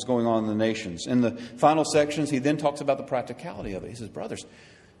was going on in the nations. In the final sections, he then talks about the practicality of it. He says, brothers,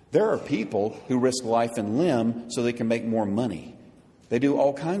 there are people who risk life and limb so they can make more money. They do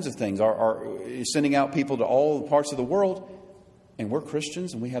all kinds of things, are sending out people to all parts of the world. And we're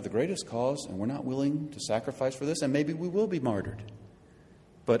Christians and we have the greatest cause and we're not willing to sacrifice for this. And maybe we will be martyred.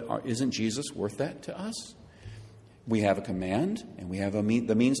 But isn't Jesus worth that to us? We have a command and we have the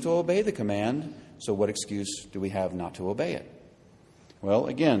means to obey the command. So what excuse do we have not to obey it? Well,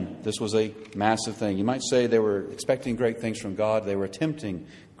 again, this was a massive thing. You might say they were expecting great things from God. They were attempting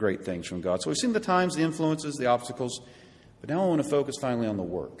great things from God. So we've seen the times, the influences, the obstacles. But now I want to focus finally on the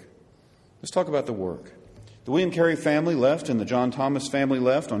work. Let's talk about the work. The William Carey family left and the John Thomas family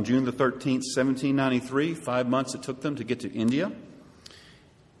left on June the 13th, 1793. 5 months it took them to get to India.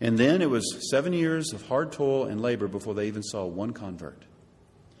 And then it was 7 years of hard toil and labor before they even saw one convert.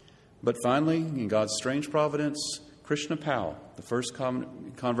 But finally, in God's strange providence, Krishna Pal, the first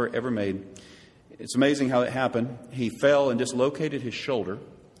convert ever made, it's amazing how it happened. He fell and dislocated his shoulder.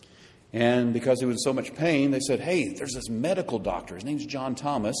 And because he was in so much pain, they said, hey, there's this medical doctor. His name's John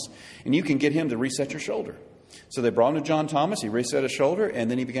Thomas, and you can get him to reset your shoulder. So they brought him to John Thomas. He reset his shoulder,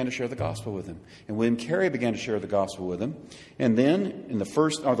 and then he began to share the gospel with him. And William Carey began to share the gospel with him. And then, in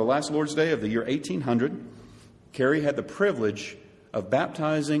the last Lord's Day of the year 1800, Carey had the privilege of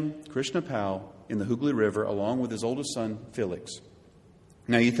baptizing Krishna Pal in the Hooghly River along with his oldest son, Felix.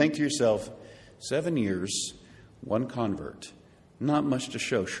 Now you think to yourself, 7 years, one convert. Not much to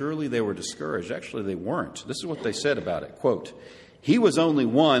show. Surely they were discouraged. Actually, they weren't. This is what they said about it. Quote, he was only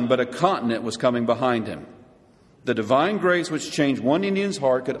one, but a continent was coming behind him. The divine grace which changed one Indian's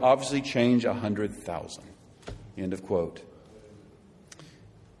heart could obviously change 100,000. End of quote.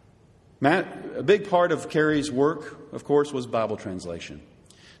 A big part of Carey's work, of course, was Bible translation.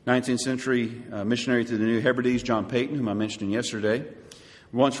 19th century missionary to the New Hebrides, John Peyton, whom I mentioned yesterday,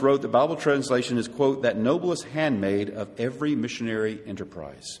 once wrote, the Bible translation is, quote, that noblest handmaid of every missionary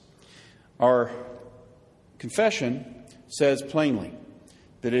enterprise. Our confession says plainly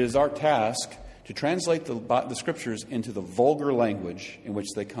that it is our task to translate the Scriptures into the vulgar language in which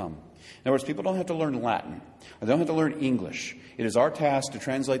they come. In other words, people don't have to learn Latin, or they don't have to learn English. It is our task to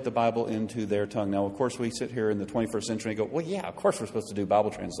translate the Bible into their tongue. Now, of course, we sit here in the 21st century and go, well, yeah, of course we're supposed to do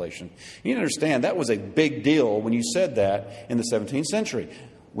Bible translation. You need to understand that was a big deal when you said that in the 17th century.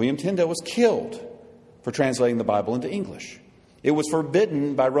 William Tyndale was killed for translating the Bible into English. It was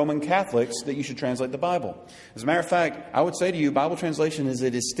forbidden by Roman Catholics that you should translate the Bible. As a matter of fact, I would say to you, Bible translation is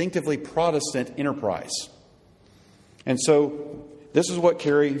a distinctively Protestant enterprise. And so this is what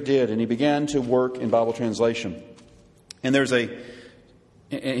Carey did, and he began to work in Bible translation. And he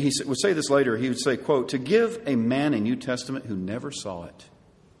would say this later, he would say, quote, to give a man a New Testament who never saw it,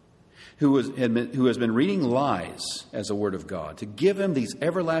 who has been reading lies as a word of God, to give him these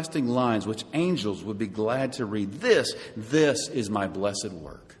everlasting lines which angels would be glad to read. This is my blessed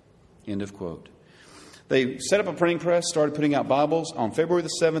work. End of quote. They set up a printing press, started putting out Bibles. On February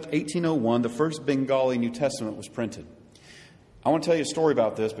the 7th, 1801, the first Bengali New Testament was printed. I want to tell you a story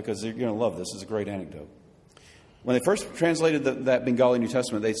about this because you're going to love this. It's a great anecdote. When they first translated that Bengali New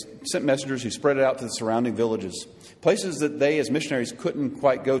Testament, they sent messengers who spread it out to the surrounding villages, places that they as missionaries couldn't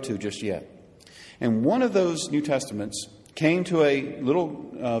quite go to just yet. And one of those New Testaments came to a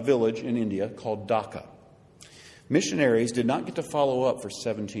little village in India called Dhaka. Missionaries did not get to follow up for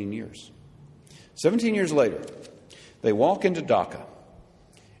 17 years. 17 years later, they walk into Dhaka,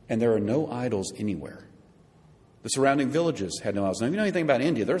 and there are no idols anywhere. The surrounding villages had no idols. Now, if you know anything about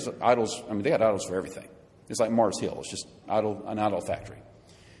India, there's idols. I mean, they had idols for everything. It's like Mars Hill. It's just an idol factory.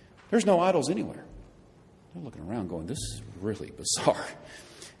 There's no idols anywhere. They're looking around going, this is really bizarre.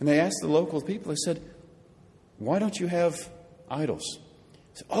 And they asked the local people, they said, why don't you have idols?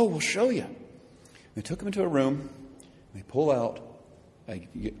 They said, oh, we'll show you. They took them into a room. They pull out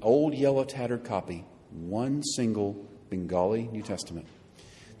an old yellow tattered copy, one single Bengali New Testament.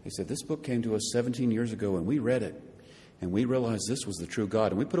 They said, this book came to us 17 years ago, and we read it. And we realized this was the true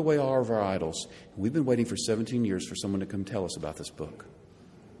God. And we put away all of our idols. And we've been waiting for 17 years for someone to come tell us about this book.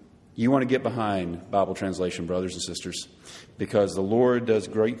 You want to get behind Bible translation, brothers and sisters, because the Lord does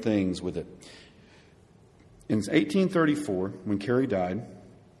great things with it. In 1834, when Carey died,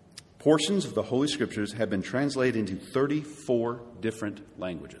 portions of the Holy Scriptures had been translated into 34 different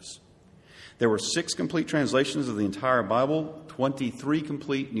languages. There were 6 complete translations of the entire Bible, 23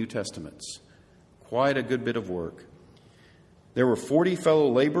 complete New Testaments. Quite a good bit of work. There were 40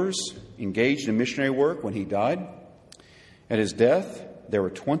 fellow laborers engaged in missionary work when he died. At his death, there were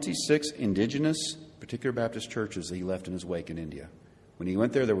 26 indigenous, particular Baptist churches that he left in his wake in India. When he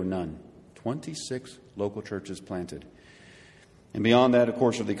went there were none. 26 local churches planted. And beyond that, of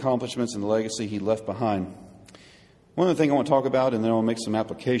course, are the accomplishments and the legacy he left behind. One other thing I want to talk about, and then I'll make some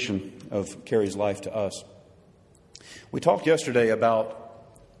application of Carey's life to us. We talked yesterday about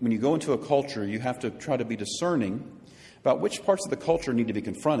when you go into a culture, you have to try to be discerning about which parts of the culture need to be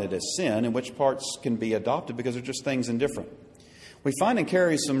confronted as sin and which parts can be adopted because they're just things indifferent. We find in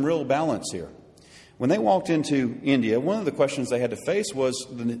Carey some real balance here. When they walked into India, one of the questions they had to face was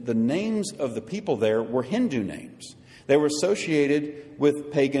the names of the people there were Hindu names. They were associated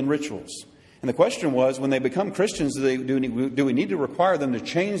with pagan rituals. And the question was, when they become Christians, do we need to require them to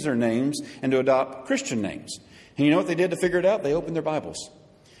change their names and to adopt Christian names? And you know what they did to figure it out? They opened their Bibles.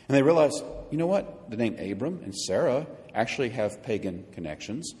 And they realized, you know what? The name Abram and Sarah actually have pagan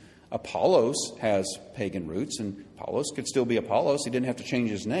connections. Apollos has pagan roots, and Apollos could still be Apollos. He didn't have to change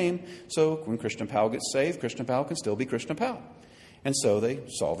his name. So when Christian Powell gets saved, Christian Powell can still be Christian Powell. And so they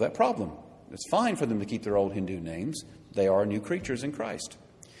solved that problem. It's fine for them to keep their old Hindu names. They are new creatures in Christ.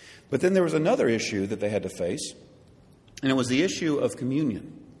 But then there was another issue that they had to face, and it was the issue of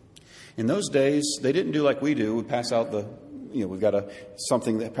communion. In those days, they didn't do like we do. We pass out we've got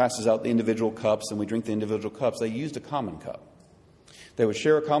something that passes out the individual cups, and we drink the individual cups. They used a common cup. They would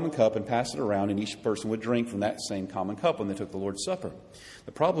share a common cup and pass it around, and each person would drink from that same common cup when they took the Lord's Supper.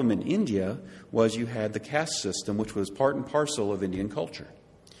 The problem in India was you had the caste system, which was part and parcel of Indian culture.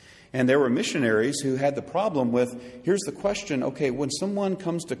 And there were missionaries who had the problem with, here's the question, okay, when someone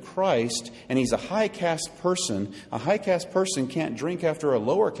comes to Christ and he's a high caste person can't drink after a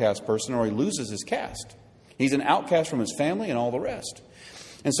lower caste person or he loses his caste. He's an outcast from his family and all the rest.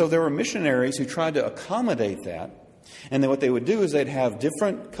 And so there were missionaries who tried to accommodate that. And then what they would do is they'd have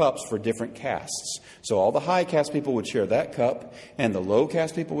different cups for different castes. So all the high caste people would share that cup, and the low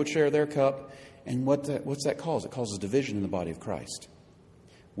caste people would share their cup. And what's that cause? It causes division in the body of Christ.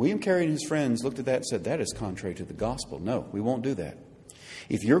 William Carey and his friends looked at that and said, that is contrary to the gospel. No, we won't do that.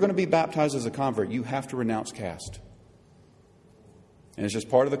 If you're going to be baptized as a convert, you have to renounce caste. And it's just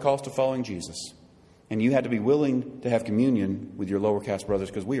part of the cost of following Jesus. And you had to be willing to have communion with your lower caste brothers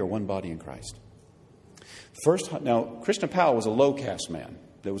because we are one body in Christ. Now, Christian Powell was a low caste man.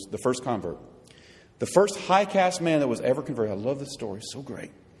 That was the first convert. The first high caste man that was ever converted. I love this story. It's so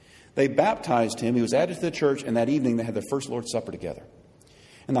great. They baptized him. He was added to the church, and that evening they had their first Lord's Supper together.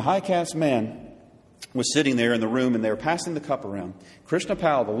 And the high caste man was sitting there in the room, and they were passing the cup around. Krishna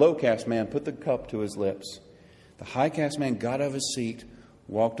Powell, the low caste man, put the cup to his lips. The high caste man got out of his seat,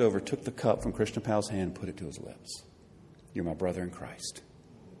 walked over, took the cup from Krishna Powell's hand, and put it to his lips. You're my brother in Christ.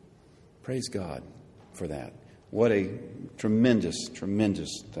 Praise God for that. What a tremendous,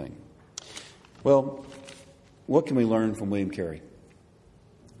 tremendous thing. Well, what can we learn from William Carey?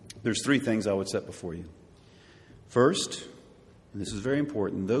 There's 3 things I would set before you. First, and this is very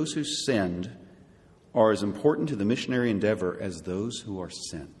important, those who send are as important to the missionary endeavor as those who are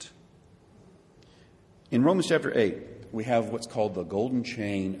sent. In Romans chapter 8, we have what's called the golden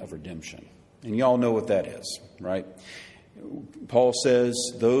chain of redemption. And you all know what that is, right? Paul says,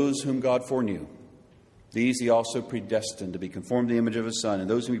 those whom God foreknew, these he also predestined to be conformed to the image of his Son. And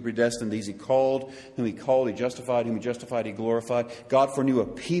those whom he predestined, these he called. Whom he called, he justified. Whom he justified, he glorified. God foreknew a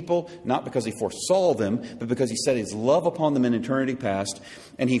people, not because he foresaw them, but because he set his love upon them in eternity past.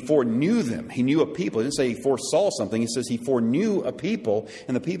 And he foreknew them. He knew a people. He didn't say he foresaw something. He says he foreknew a people.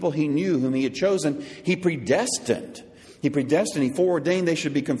 And the people he knew, whom he had chosen, he predestined. He predestined, he foreordained they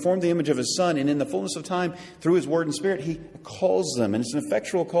should be conformed to the image of his Son. And in the fullness of time, through his word and Spirit, he calls them. And it's an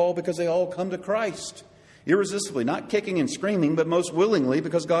effectual call because they all come to Christ. Irresistibly, not kicking and screaming, but most willingly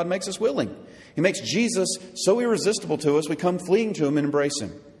because God makes us willing. He makes Jesus so irresistible to us, we come fleeing to him and embrace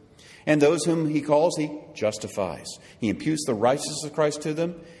him. And those whom he calls, he justifies. He imputes the righteousness of Christ to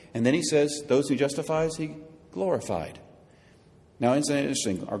them. And then he says, those who justifies, he glorified. Now, it's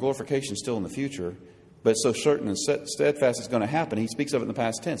interesting. Our glorification is still in the future, but it's so certain and steadfast it's going to happen. He speaks of it in the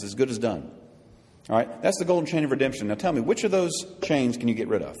past tense. As good as done. All right? That's the golden chain of redemption. Now tell me, which of those chains can you get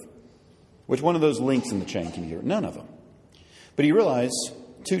rid of? Which one of those links in the chain can you get rid of? None of them. But you realize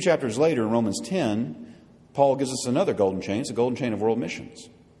 2 chapters later in Romans 10, Paul gives us another golden chain. It's the golden chain of world missions.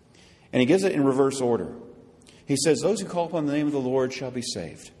 And he gives it in reverse order. He says, those who call upon the name of the Lord shall be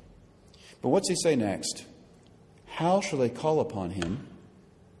saved. But what's he say next? How shall they call upon him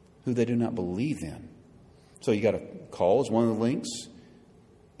who they do not believe in? So you got to call is one of the links.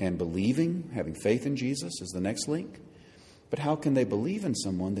 And believing, having faith in Jesus is the next link. But how can they believe in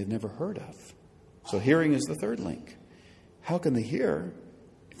someone they've never heard of? So hearing is the third link. How can they hear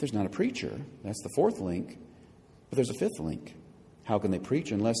if there's not a preacher? That's the fourth link. But there's a fifth link. How can they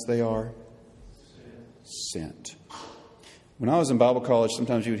preach unless they are sent? When I was in Bible college,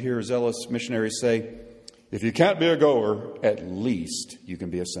 sometimes you would hear zealous missionaries say, if you can't be a goer, at least you can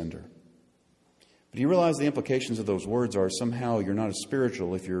be a sender. But you realize the implications of those words are somehow you're not as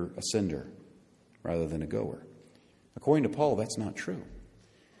spiritual if you're a sender rather than a goer. According to Paul, that's not true.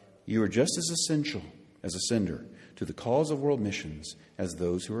 You are just as essential as a sender to the cause of world missions as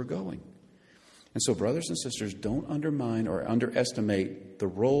those who are going. And so, brothers and sisters, don't undermine or underestimate the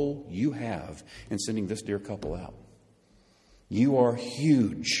role you have in sending this dear couple out. You are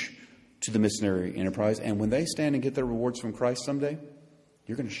huge to the missionary enterprise, and when they stand and get their rewards from Christ someday,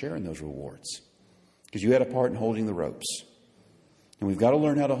 you're going to share in those rewards because you had a part in holding the ropes. And we've got to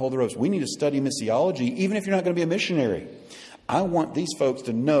learn how to hold the ropes. We need to study missiology, even if you're not going to be a missionary. I want these folks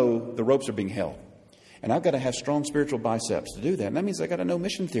to know the ropes are being held. And I've got to have strong spiritual biceps to do that. And that means I've got to know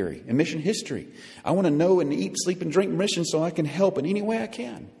mission theory and mission history. I want to know and eat, sleep, and drink mission so I can help in any way I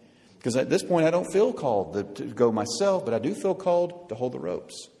can. Because at this point, I don't feel called to go myself, but I do feel called to hold the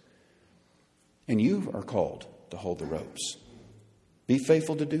ropes. And you are called to hold the ropes. Be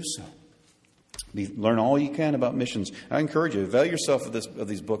faithful to do so. Learn all you can about missions. I encourage you, avail yourself of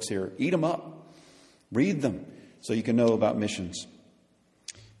these books here. Eat them up. Read them so you can know about missions.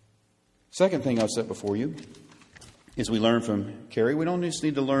 Second thing I've set before you is we learn from Kerry. We don't just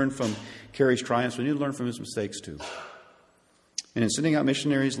need to learn from Kerry's triumphs. We need to learn from his mistakes too. And in sending out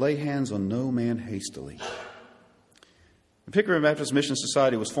missionaries, lay hands on no man hastily. The Pickering Baptist Mission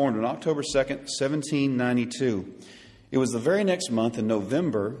Society was formed on October 2nd, 1792. It was the very next month in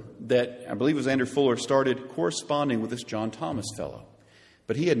November that, I believe it was Andrew Fuller, started corresponding with this John Thomas fellow.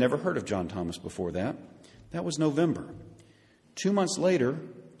 But he had never heard of John Thomas before that. That was November. 2 months later,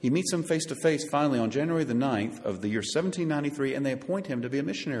 he meets him face to face finally on January the 9th of the year 1793, and they appoint him to be a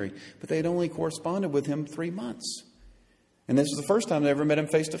missionary. But they had only corresponded with him 3 months. And this was the first time they ever met him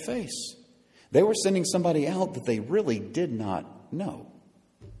face to face. They were sending somebody out that they really did not know.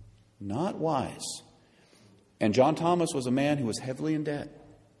 Not wise. And John Thomas was a man who was heavily in debt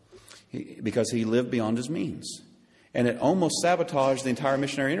because he lived beyond his means. And it almost sabotaged the entire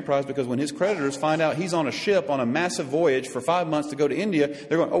missionary enterprise because when his creditors find out he's on a ship on a massive voyage for 5 months to go to India,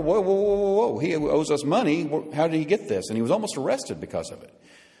 they're going, oh, whoa. He owes us money. How did he get this? And he was almost arrested because of it.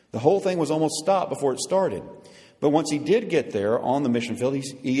 The whole thing was almost stopped before it started. But once he did get there on the mission field,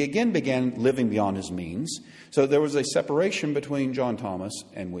 he again began living beyond his means. So there was a separation between John Thomas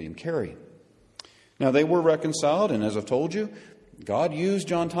and William Carey. Now, they were reconciled, and as I've told you, God used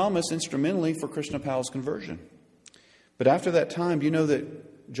John Thomas instrumentally for Krishna Pal's conversion. But after that time, do you know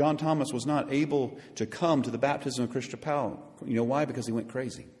that John Thomas was not able to come to the baptism of Krishna Pal? You know why? Because he went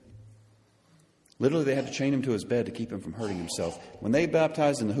crazy. Literally, they had to chain him to his bed to keep him from hurting himself. When they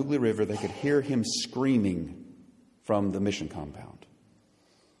baptized in the Hooghly River, they could hear him screaming from the mission compound.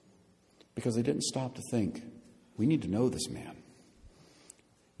 Because they didn't stop to think, we need to know this man.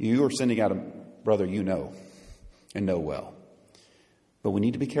 You are sending out a brother you know and know well. But we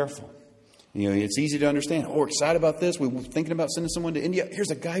need to be careful. It's easy to understand. Oh, we're excited about this. We were thinking about sending someone to India.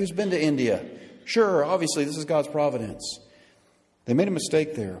 Here's a guy who's been to India. Sure, obviously, this is God's providence. They made a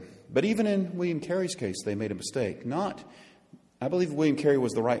mistake there. But even in William Carey's case, they made a mistake. I believe William Carey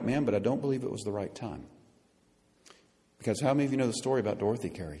was the right man, but I don't believe it was the right time. Because how many of you know the story about Dorothy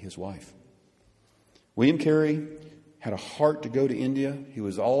Carey, his wife? William Carey had a heart to go to India. He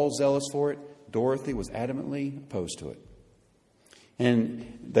was all zealous for it. Dorothy was adamantly opposed to it.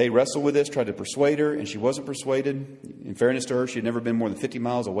 And they wrestled with this, tried to persuade her, and she wasn't persuaded. In fairness to her, she had never been more than 50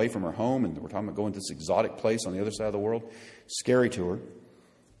 miles away from her home, and we're talking about going to this exotic place on the other side of the world. Scary to her.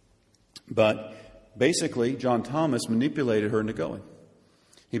 But basically, John Thomas manipulated her into going.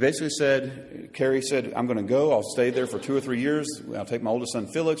 He basically said, Carey said, I'm going to go. I'll stay there for 2 or 3 years. I'll take my oldest son,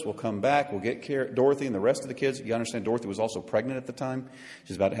 Felix. We'll come back. We'll get Dorothy and the rest of the kids. You understand, Dorothy was also pregnant at the time.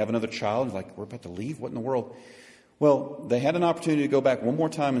 She's about to have another child. He's like, we're about to leave? What in the world? Well, they had an opportunity to go back one more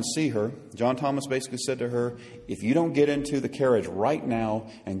time and see her. John Thomas basically said to her, if you don't get into the carriage right now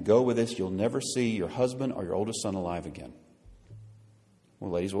and go with us, you'll never see your husband or your oldest son alive again.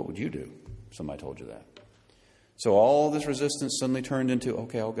 Well, ladies, what would you do if somebody told you that? So all this resistance suddenly turned into,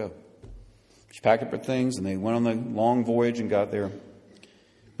 okay, I'll go. She packed up her things and they went on the long voyage and got there.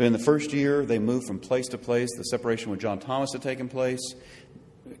 But in the first year, they moved from place to place. The separation with John Thomas had taken place.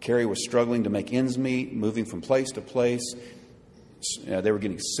 Carey was struggling to make ends meet, moving from place to place. They were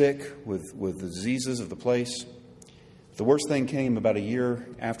getting sick with the diseases of the place. The worst thing came about a year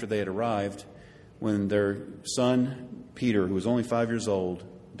after they had arrived when their son, Peter, who was only 5 years old,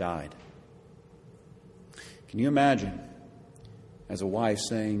 died. Can you imagine, as a wife,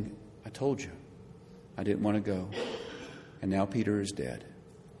 saying, I told you I didn't want to go, and now Peter is dead.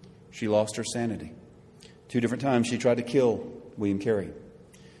 She lost her sanity. 2 different times she tried to kill William Carey.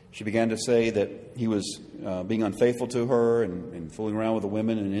 She began to say that he was being unfaithful to her and fooling around with the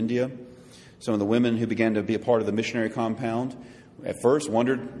women in India. Some of the women who began to be a part of the missionary compound at first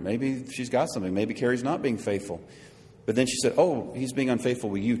wondered, maybe she's got something. Maybe Carey's not being faithful. But then she said, oh, he's being unfaithful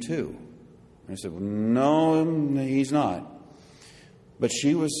with you too. And I said, well, no, he's not. But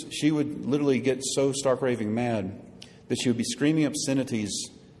she would literally get so stark raving mad that she would be screaming obscenities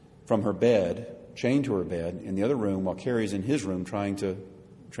from her bed, chained to her bed, in the other room while Carey's in his room trying to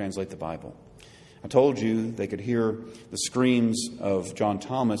translate the Bible. I told you they could hear the screams of John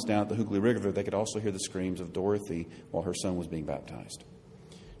Thomas down at the Hooghly River. They could also hear the screams of Dorothy while her son was being baptized.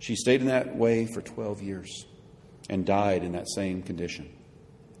 She stayed in that way for 12 years and died in that same condition.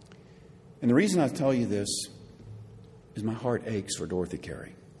 And the reason I tell you this is my heart aches for Dorothy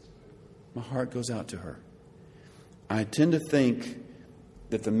Carey. My heart goes out to her. I tend to think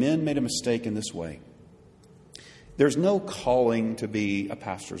that the men made a mistake in this way. There's no calling to be a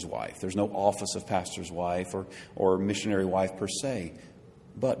pastor's wife. There's no office of pastor's wife or missionary wife per se.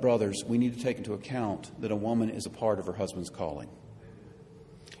 But, brothers, we need to take into account that a woman is a part of her husband's calling.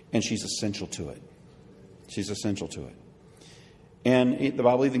 And she's essential to it. She's essential to it. And the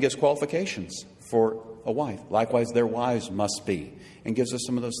Bible even gives qualifications for a wife. Likewise, their wives must be. And gives us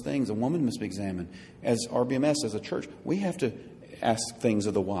some of those things. A woman must be examined. As RBMS, as a church, we have to ask things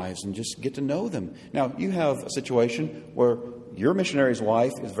of the wives and just get to know them. Now, you have a situation where your missionary's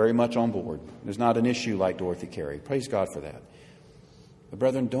wife is very much on board. There's not an issue like Dorothy Carey. Praise God for that. But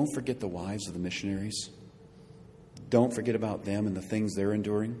brethren, don't forget the wives of the missionaries. Don't forget about them and the things they're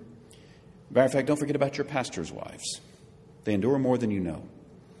enduring. Matter of fact, don't forget about your pastor's wives. They endure more than you know.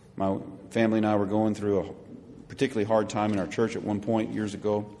 My family and I were going through a particularly hard time in our church at one point years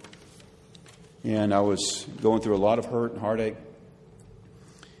ago. And I was going through a lot of hurt and heartache.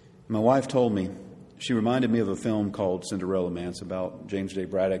 My wife told me, she reminded me of a film called Cinderella Man. It's about James J.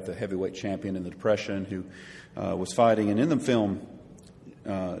 Braddock, the heavyweight champion in the Depression, who was fighting. And in the film,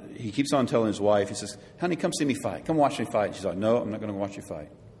 he keeps on telling his wife, he says, honey, come see me fight. Come watch me fight. She's like, no, I'm not going to watch you fight.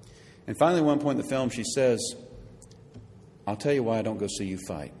 And finally, at one point in the film, she says, I'll tell you why I don't go see you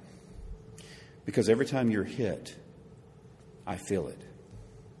fight. Because every time you're hit, I feel it.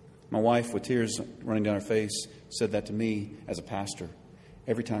 My wife, with tears running down her face, said that to me as a pastor.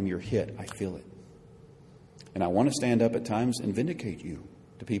 Every time you're hit, I feel it. And I want to stand up at times and vindicate you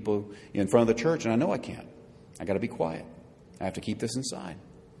to people in front of the church, and I know I can't. I got to be quiet. I have to keep this inside.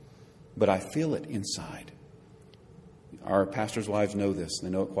 But I feel it inside. Our pastors' wives know this. They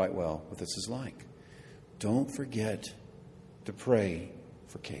know it quite well, what this is like. Don't forget to pray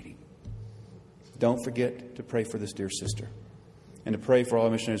for Katie. Don't forget to pray for this dear sister. And to pray for all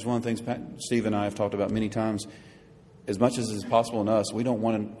our missionaries. One of the things Steve and I have talked about many times, as much as is possible in us, we don't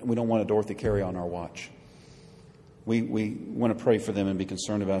want a Dorothy Carey on our watch. We want to pray for them and be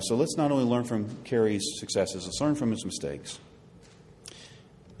concerned about it. So let's not only learn from Carey's successes, let's learn from his mistakes.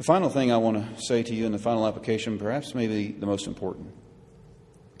 The final thing I want to say to you in the final application, perhaps maybe the most important.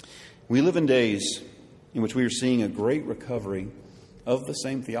 We live in days in which we are seeing a great recovery of the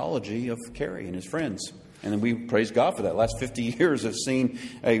same theology of Carey and his friends. And we praise God for that. The last 50 years have seen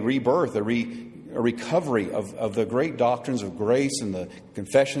a rebirth, a recovery of the great doctrines of grace and the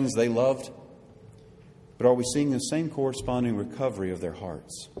confessions they loved. But are we seeing the same corresponding recovery of their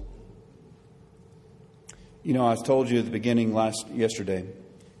hearts? You know, I told you at the beginning yesterday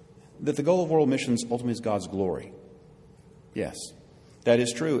that the goal of world missions ultimately is God's glory. Yes, that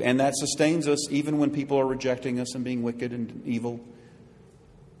is true. And that sustains us even when people are rejecting us and being wicked and evil.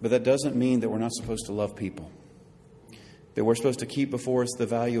 But that doesn't mean that we're not supposed to love people. That we're supposed to keep before us the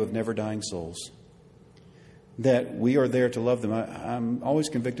value of never dying souls. That we are there to love them. I'm always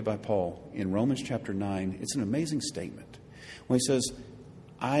convicted by Paul in Romans chapter 9. It's an amazing statement. When he says,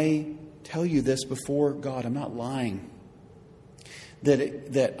 I tell you this before God, I'm not lying.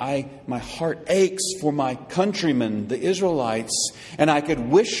 That my heart aches for my countrymen, the Israelites, and I could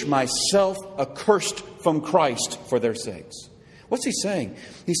wish myself accursed from Christ for their sakes. What's he saying?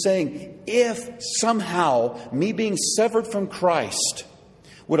 He's saying, if somehow me being severed from Christ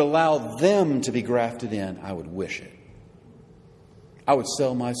would allow them to be grafted in, I would wish it. I would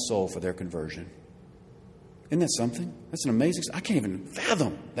sell my soul for their conversion. Isn't that something? That's an amazing... I can't even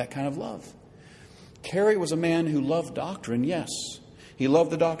fathom that kind of love. Carey was a man who loved doctrine, yes. He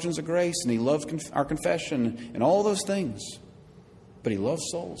loved the doctrines of grace, and he loved our confession and all those things. But he loved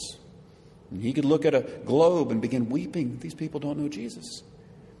souls. And he could look at a globe and begin weeping. These people don't know Jesus.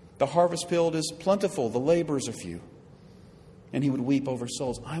 The harvest field is plentiful. The laborers are few. And he would weep over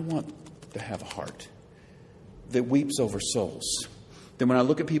souls. I want to have a heart that weeps over souls. Then when I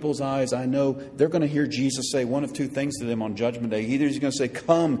look at people's eyes, I know they're going to hear Jesus say one of two things to them on Judgment Day. Either he's going to say,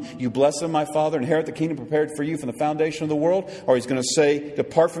 come, you blessed of my Father, inherit the kingdom prepared for you from the foundation of the world. Or he's going to say,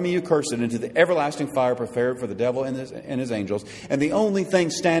 depart from me, you cursed, into the everlasting fire prepared for the devil and his angels. And the only thing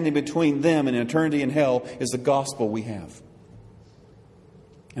standing between them and eternity in hell is the gospel we have.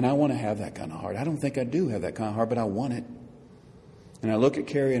 And I want to have that kind of heart. I don't think I do have that kind of heart, but I want it. And I look at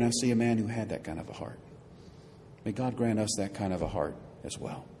Carey and I see a man who had that kind of a heart. May God grant us that kind of a heart as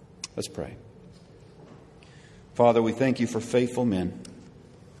well. Let's pray. Father, we thank you for faithful men,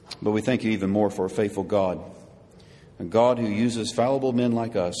 but we thank you even more for a faithful God. A God who uses fallible men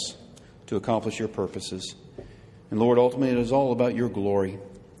like us to accomplish your purposes. And Lord, ultimately it is all about your glory.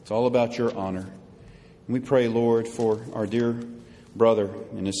 It's all about your honor. And we pray, Lord, for our dear brother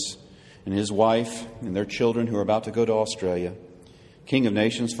and his wife and their children who are about to go to Australia. King of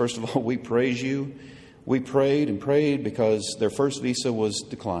nations, first of all, we praise you. We prayed and prayed because their first visa was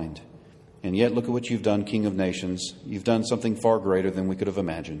declined. And yet, look at what you've done, King of nations. You've done something far greater than we could have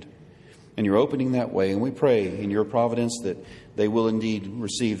imagined. And you're opening that way. And we pray in your providence that they will indeed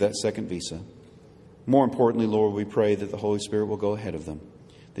receive that second visa. More importantly, Lord, we pray that the Holy Spirit will go ahead of them.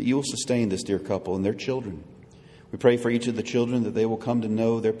 That you will sustain this dear couple and their children. We pray for each of the children that they will come to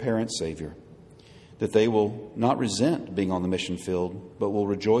know their parent Savior. That they will not resent being on the mission field, but will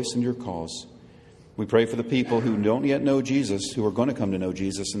rejoice in your cause. We pray for the people who don't yet know Jesus, who are going to come to know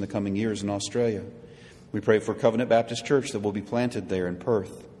Jesus in the coming years in Australia. We pray for Covenant Baptist Church that will be planted there in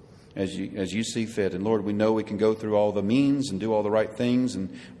Perth as you see fit. And Lord, we know we can go through all the means and do all the right things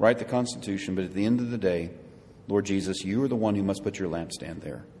and write the Constitution, but at the end of the day, Lord Jesus, you are the one who must put your lampstand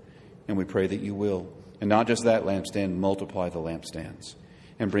there. And we pray that you will. And not just that lampstand, multiply the lampstands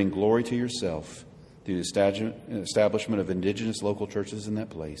and bring glory to yourself through the establishment of indigenous local churches in that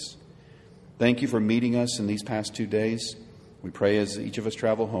place. Thank you for meeting us in these past 2 days. We pray as each of us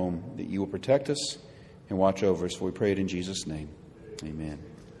travel home that you will protect us and watch over us. For we pray it in Jesus' name. Amen.